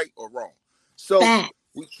either right or wrong. So,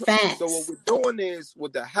 so what we're doing is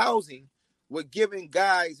with the housing, we're giving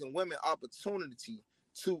guys and women opportunity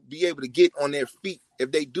to be able to get on their feet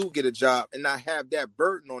if they do get a job and not have that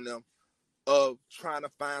burden on them of trying to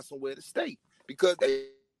find somewhere to stay. Because they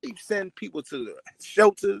send people to the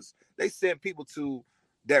shelters, they send people to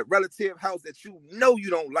that relative house that you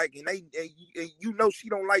don't like, and you know she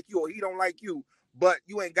don't like you or he don't like you, but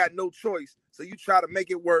you ain't got no choice. So you try to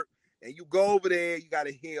make it work, and you go over there. You got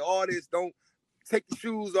to hear all this. Don't take the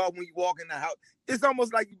shoes off when you walk in the house. It's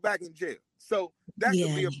almost like you back in jail. So that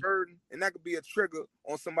could be a burden, and that could be a trigger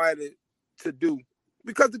on somebody to do.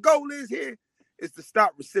 Because the goal is to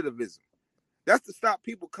stop recidivism. That's to stop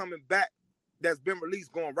people coming back that's been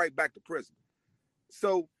released going right back to prison.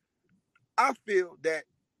 So I feel that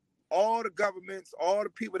all the governments, all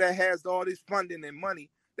the people that has all this funding and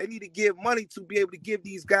money, they need to give money to be able to give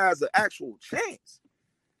these guys an actual chance.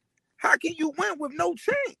 How can you win with no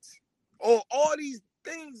chance? Or all these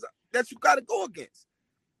things that you got to go against?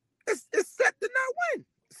 It's set to not win.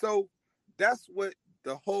 So that's what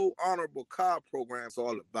the whole Honorable Car program is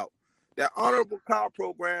all about. That Honorable Car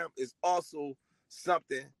program is also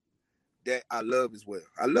something that I love as well.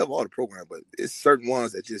 I love all the programs, but it's certain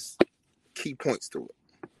ones that just key points to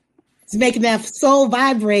it. It's making that soul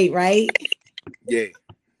vibrate, right? Yeah,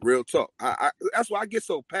 real talk. I that's why I get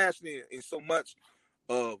so passionate and so much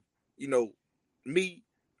of, me,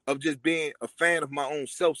 of just being a fan of my own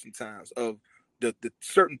self sometimes, of the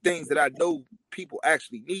certain things that I know people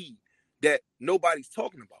actually need that nobody's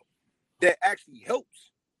talking about, that actually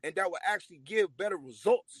helps. and that will actually give better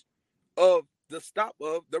results of the stop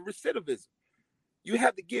of the recidivism. You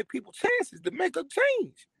have to give people chances to make a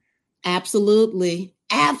change. Absolutely.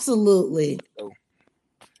 Absolutely. So,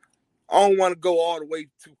 I don't want to go all the way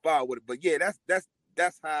too far with it, but yeah, that's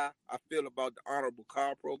how I feel about the Honorable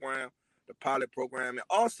Car program, the pilot program, and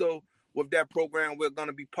also with that program, we're going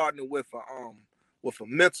to be partnering with a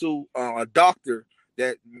mental a doctor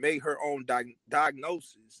that made her own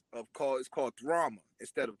diagnosis of it's called trauma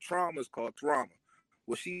instead of trauma. It's called trauma.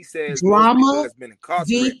 What she says, most people Drama. that's been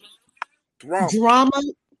incarcerated, trauma, Drama.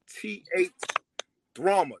 trauma,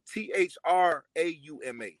 THRAUMA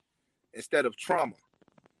instead of trauma.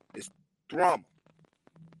 It's drama.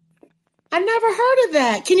 I never heard of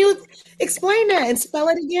that. Can you explain that and spell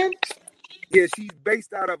it again? Yeah, she's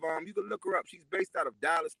based out of you can look her up. She's based out of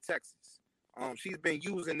Dallas, Texas. She's been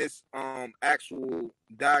using this actual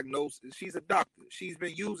diagnosis. She's a doctor. She's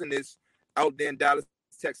been using this out there in Dallas,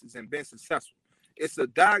 Texas, and been successful. It's a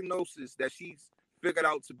diagnosis that she's figured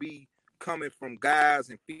out to be coming from guys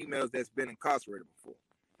and females that's been incarcerated before,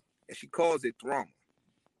 and she calls it trauma.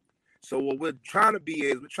 So what we're trying to be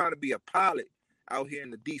is we're trying to be a pilot out here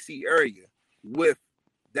in the DC area with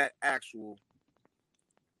that actual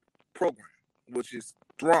program, which is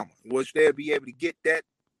trauma, which they'll be able to get that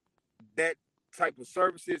type of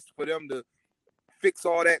services for them to fix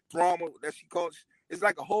all that trauma that she calls. It's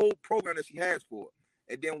like a whole program that she has for it.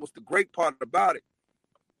 And then what's the great part about it?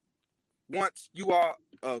 Once you are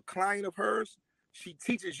a client of hers, she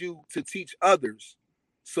teaches you to teach others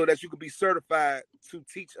so that you can be certified to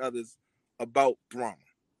teach others about trauma.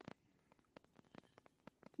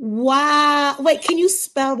 Wow. Wait, can you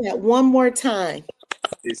spell that one more time?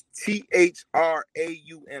 It's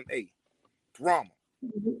THRAUMA. Trauma.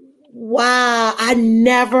 Wow, I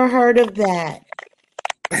never heard of that.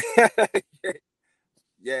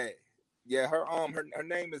 Yeah. Her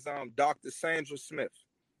name is Dr. Sandra Smith.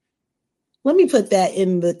 Let me put that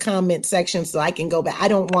in the comment section so I can go back. I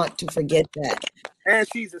don't want to forget that. And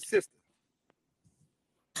she's a sister.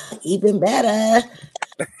 Even better.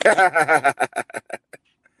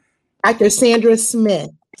 Dr. Sandra Smith.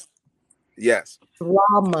 Yes.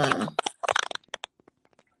 Trauma.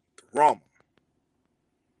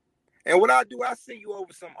 And what I do, I send you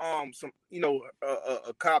over some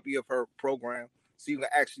a copy of her program so you can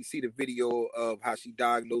actually see the video of how she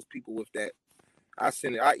diagnosed people with that. I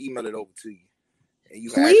email it over to you. And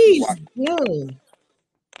you Please do.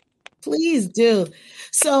 Please do.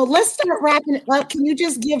 So let's start wrapping it up. Can you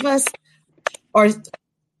just give us, or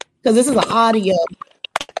because this is an audio,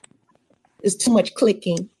 there's too much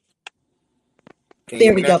clicking.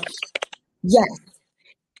 There we go. Yes.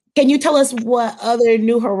 Can you tell us what other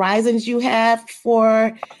new horizons you have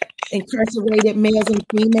for incarcerated males and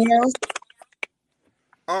females?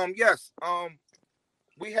 Yes.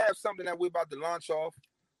 We have something that we're about to launch off,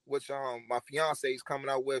 which my fiance is coming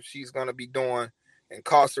out with. She's gonna be doing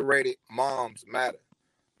Incarcerated Moms Matter.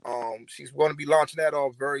 She's going to be launching that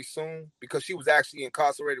off very soon because she was actually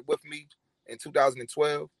incarcerated with me in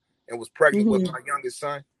 2012 and was pregnant with my youngest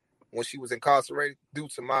son when she was incarcerated due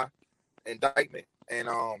to my indictment. And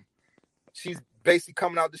she's basically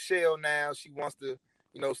coming out the shell now. She wants to,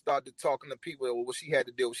 start to talking to people what she had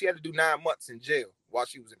to do. She had to do 9 months in jail while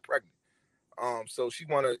she was pregnant. So she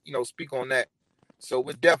want to, speak on that. So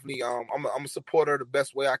we're definitely, I'm gonna support her the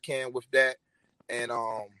best way I can with that. And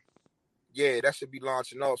that should be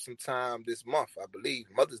launching off sometime this month, I believe.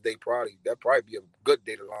 Mother's Day that'd probably be a good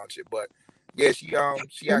day to launch it. But yeah, she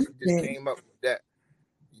actually just came up with that,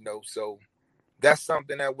 so that's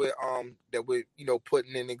something that we're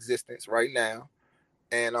putting in existence right now.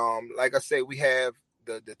 And like I say, we have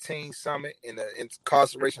the Teen Summit and the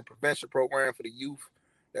Incarceration Prevention Program for the youth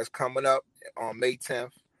that's coming up on May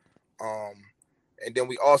 10th. And then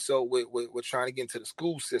we also we're trying to get into the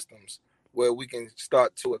school systems where we can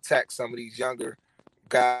start to attack some of these younger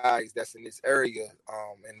guys that's in this area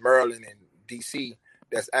in Maryland and DC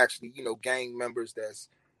that's actually, gang members that's,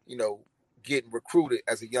 getting recruited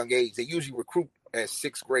as a young age. They usually recruit at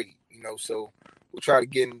 6th grade, so we'll try to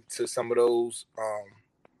get into some of those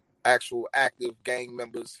actual active gang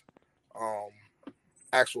members,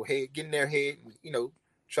 get in their head and,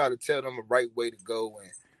 try to tell them the right way to go and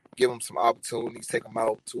give them some opportunities, take them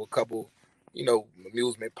out to a couple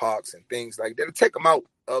amusement parks and things like that. Take them out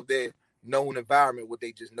of their known environment, what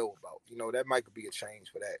they just know about. That might be a change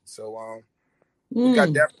for that. So we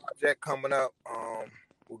got that project coming up.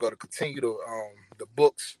 We're going to continue to the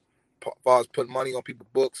books, as far as putting money on people's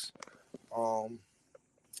books. As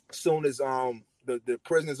soon as the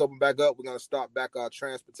prisons open back up, we're going to start back our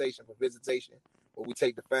transportation for visitation, where we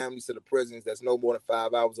take the families to the prisons that's no more than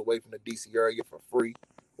 5 hours away from the DC area for free,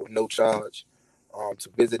 with no charge to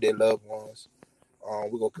visit their loved ones.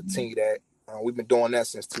 We're going to continue that. We've been doing that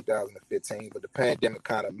since 2015, but the pandemic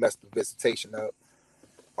kind of messed the visitation up.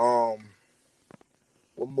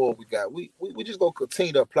 What more we got? We just going to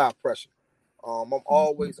continue to apply pressure. I'm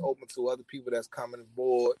always open to other people that's coming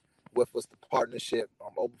aboard with us, the partnership.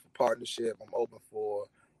 I'm open for partnership. I'm open for,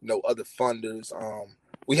 other funders.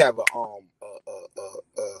 We have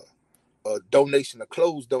a donation, a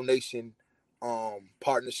closed donation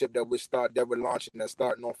partnership that we're launching, that's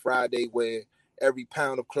starting on Friday, where every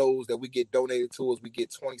pound of clothes that we get donated to us, we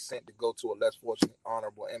get 20 cents to go to a less fortunate,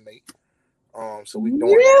 honorable inmate. So we're doing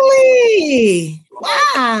really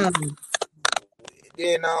that. Wow.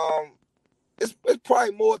 Then it's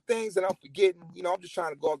probably more things that I'm forgetting. I'm just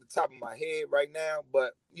trying to go off the top of my head right now,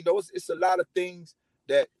 but it's a lot of things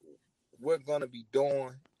that we're gonna be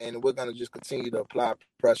doing, and we're gonna just continue to apply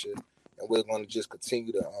pressure, and we're gonna just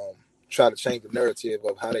continue to try to change the narrative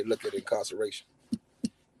of how they look at incarceration.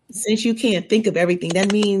 Since you can't think of everything,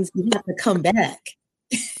 that means you have to come back.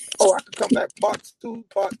 Oh, I can come back. Part 2,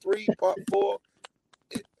 Part 3, Part 4.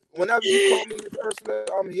 Whenever you call me, Ursula,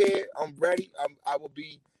 I'm here. I'm ready. I will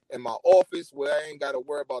be in my office where I ain't got to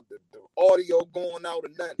worry about the audio going out or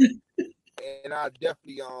nothing. And I'm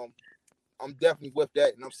definitely with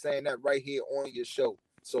that, and I'm saying that right here on your show.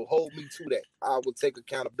 So hold me to that. I will take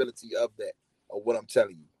accountability of that, of what I'm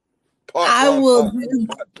telling you. Part 1,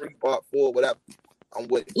 Part 3, Part 4, whatever. I'm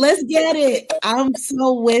with it. Let's get it. I'm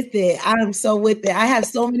so with it. I have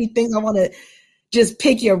so many things I want to just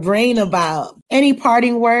pick your brain about. Any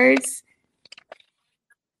parting words?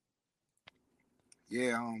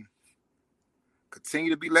 Yeah,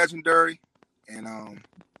 continue to be legendary, and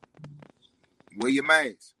wear your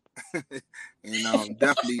mask. And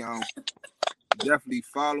definitely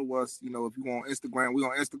follow us. If you want Instagram, we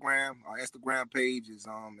on Instagram. Our Instagram page is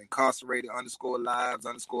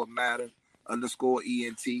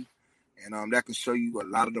incarcerated_lives_matter_ENT. And that can show you a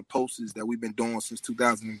lot of the posts that we've been doing since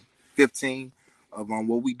 2015 of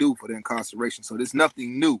what we do for the incarceration. So there's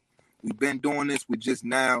nothing new. We've been doing this. We just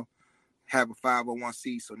now have a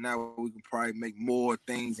 501c, so now we can probably make more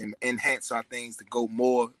things and enhance our things to go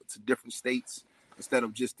more to different states instead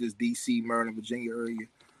of just this DC, Maryland, Virginia area.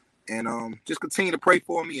 And just continue to pray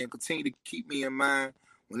for me and continue to keep me in mind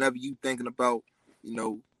whenever you thinking about,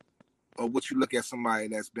 or what you look at somebody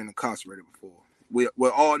that's been incarcerated before.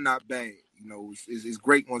 We're all not bad. It's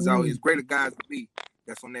great ones out. It's greater guys to me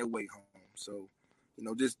that's on their way home. So,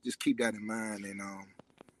 just keep that in mind.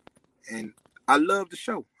 And I love the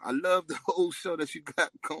show. I love the whole show that you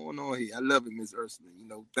got going on here. I love it, Ms. Ursula.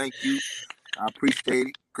 Thank you. I appreciate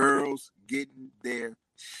it. Girls getting their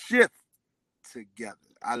shift together.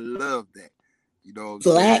 I love that.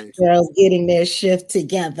 Black girls getting their shift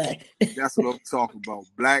together. That's what I'm talking about.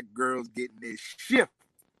 Black girls getting their shift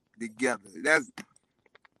together. That's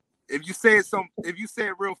if you say it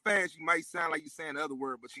real fast, you might sound like you're saying the other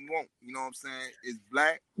word, but you won't. You know what I'm saying? It's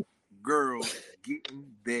black girls getting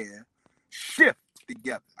their shift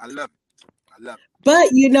together. I love it. But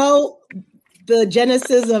the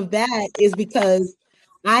genesis of that is because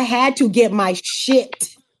I had to get my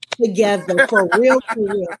shit together for real.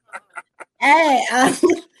 Hey,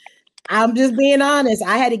 I'm just being honest.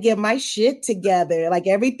 I had to get my shit together. Like,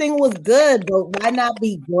 everything was good, but why not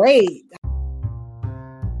be great?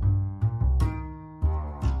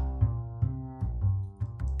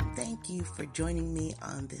 Thank you for joining me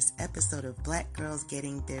on this episode of Black Girls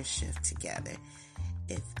Getting Their Shift Together.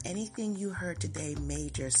 If anything you heard today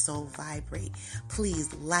made your soul vibrate,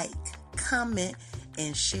 please like, comment,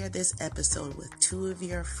 and share this episode with 2 of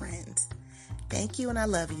your friends. Thank you, and I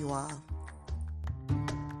love you all.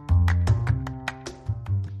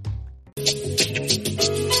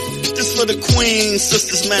 This for the queens,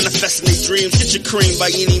 sisters manifesting their dreams. Get your cream by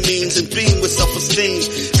any means and beam with self-esteem.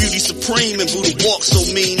 Beauty supreme and Buddha walk so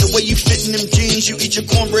mean. The way you fit in them jeans, you eat your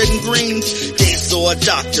cornbread and greens. Dance or a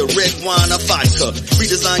doctor, red wine or vodka.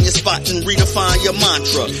 Redesign your spot and redefine your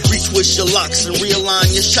mantra. Retwist your locks and realign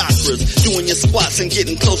your chakras. Doing your squats and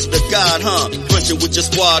getting closer to God, Brunching with your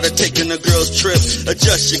squad or taking a girl's trip.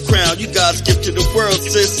 Adjust your crown, you God's gift to the world,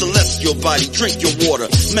 sis. Celestial body, drink your water.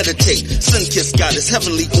 Meditate, sun-kissed goddess,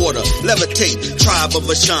 heavenly order. Levitate, tribe of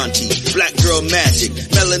Ashanti. Black girl magic,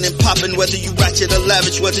 melanin popping. Whether you ratchet or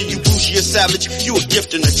lavish, whether you bougie or savage, you a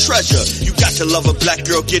gift and a treasure. You got to love a black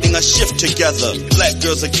girl getting a shift together. Black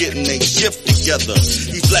girls are getting a shift together.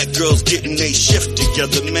 These black girls getting a shift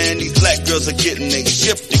together, man. These black girls are getting a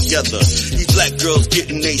shift together. These black girls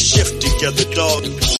getting a shift together, dog.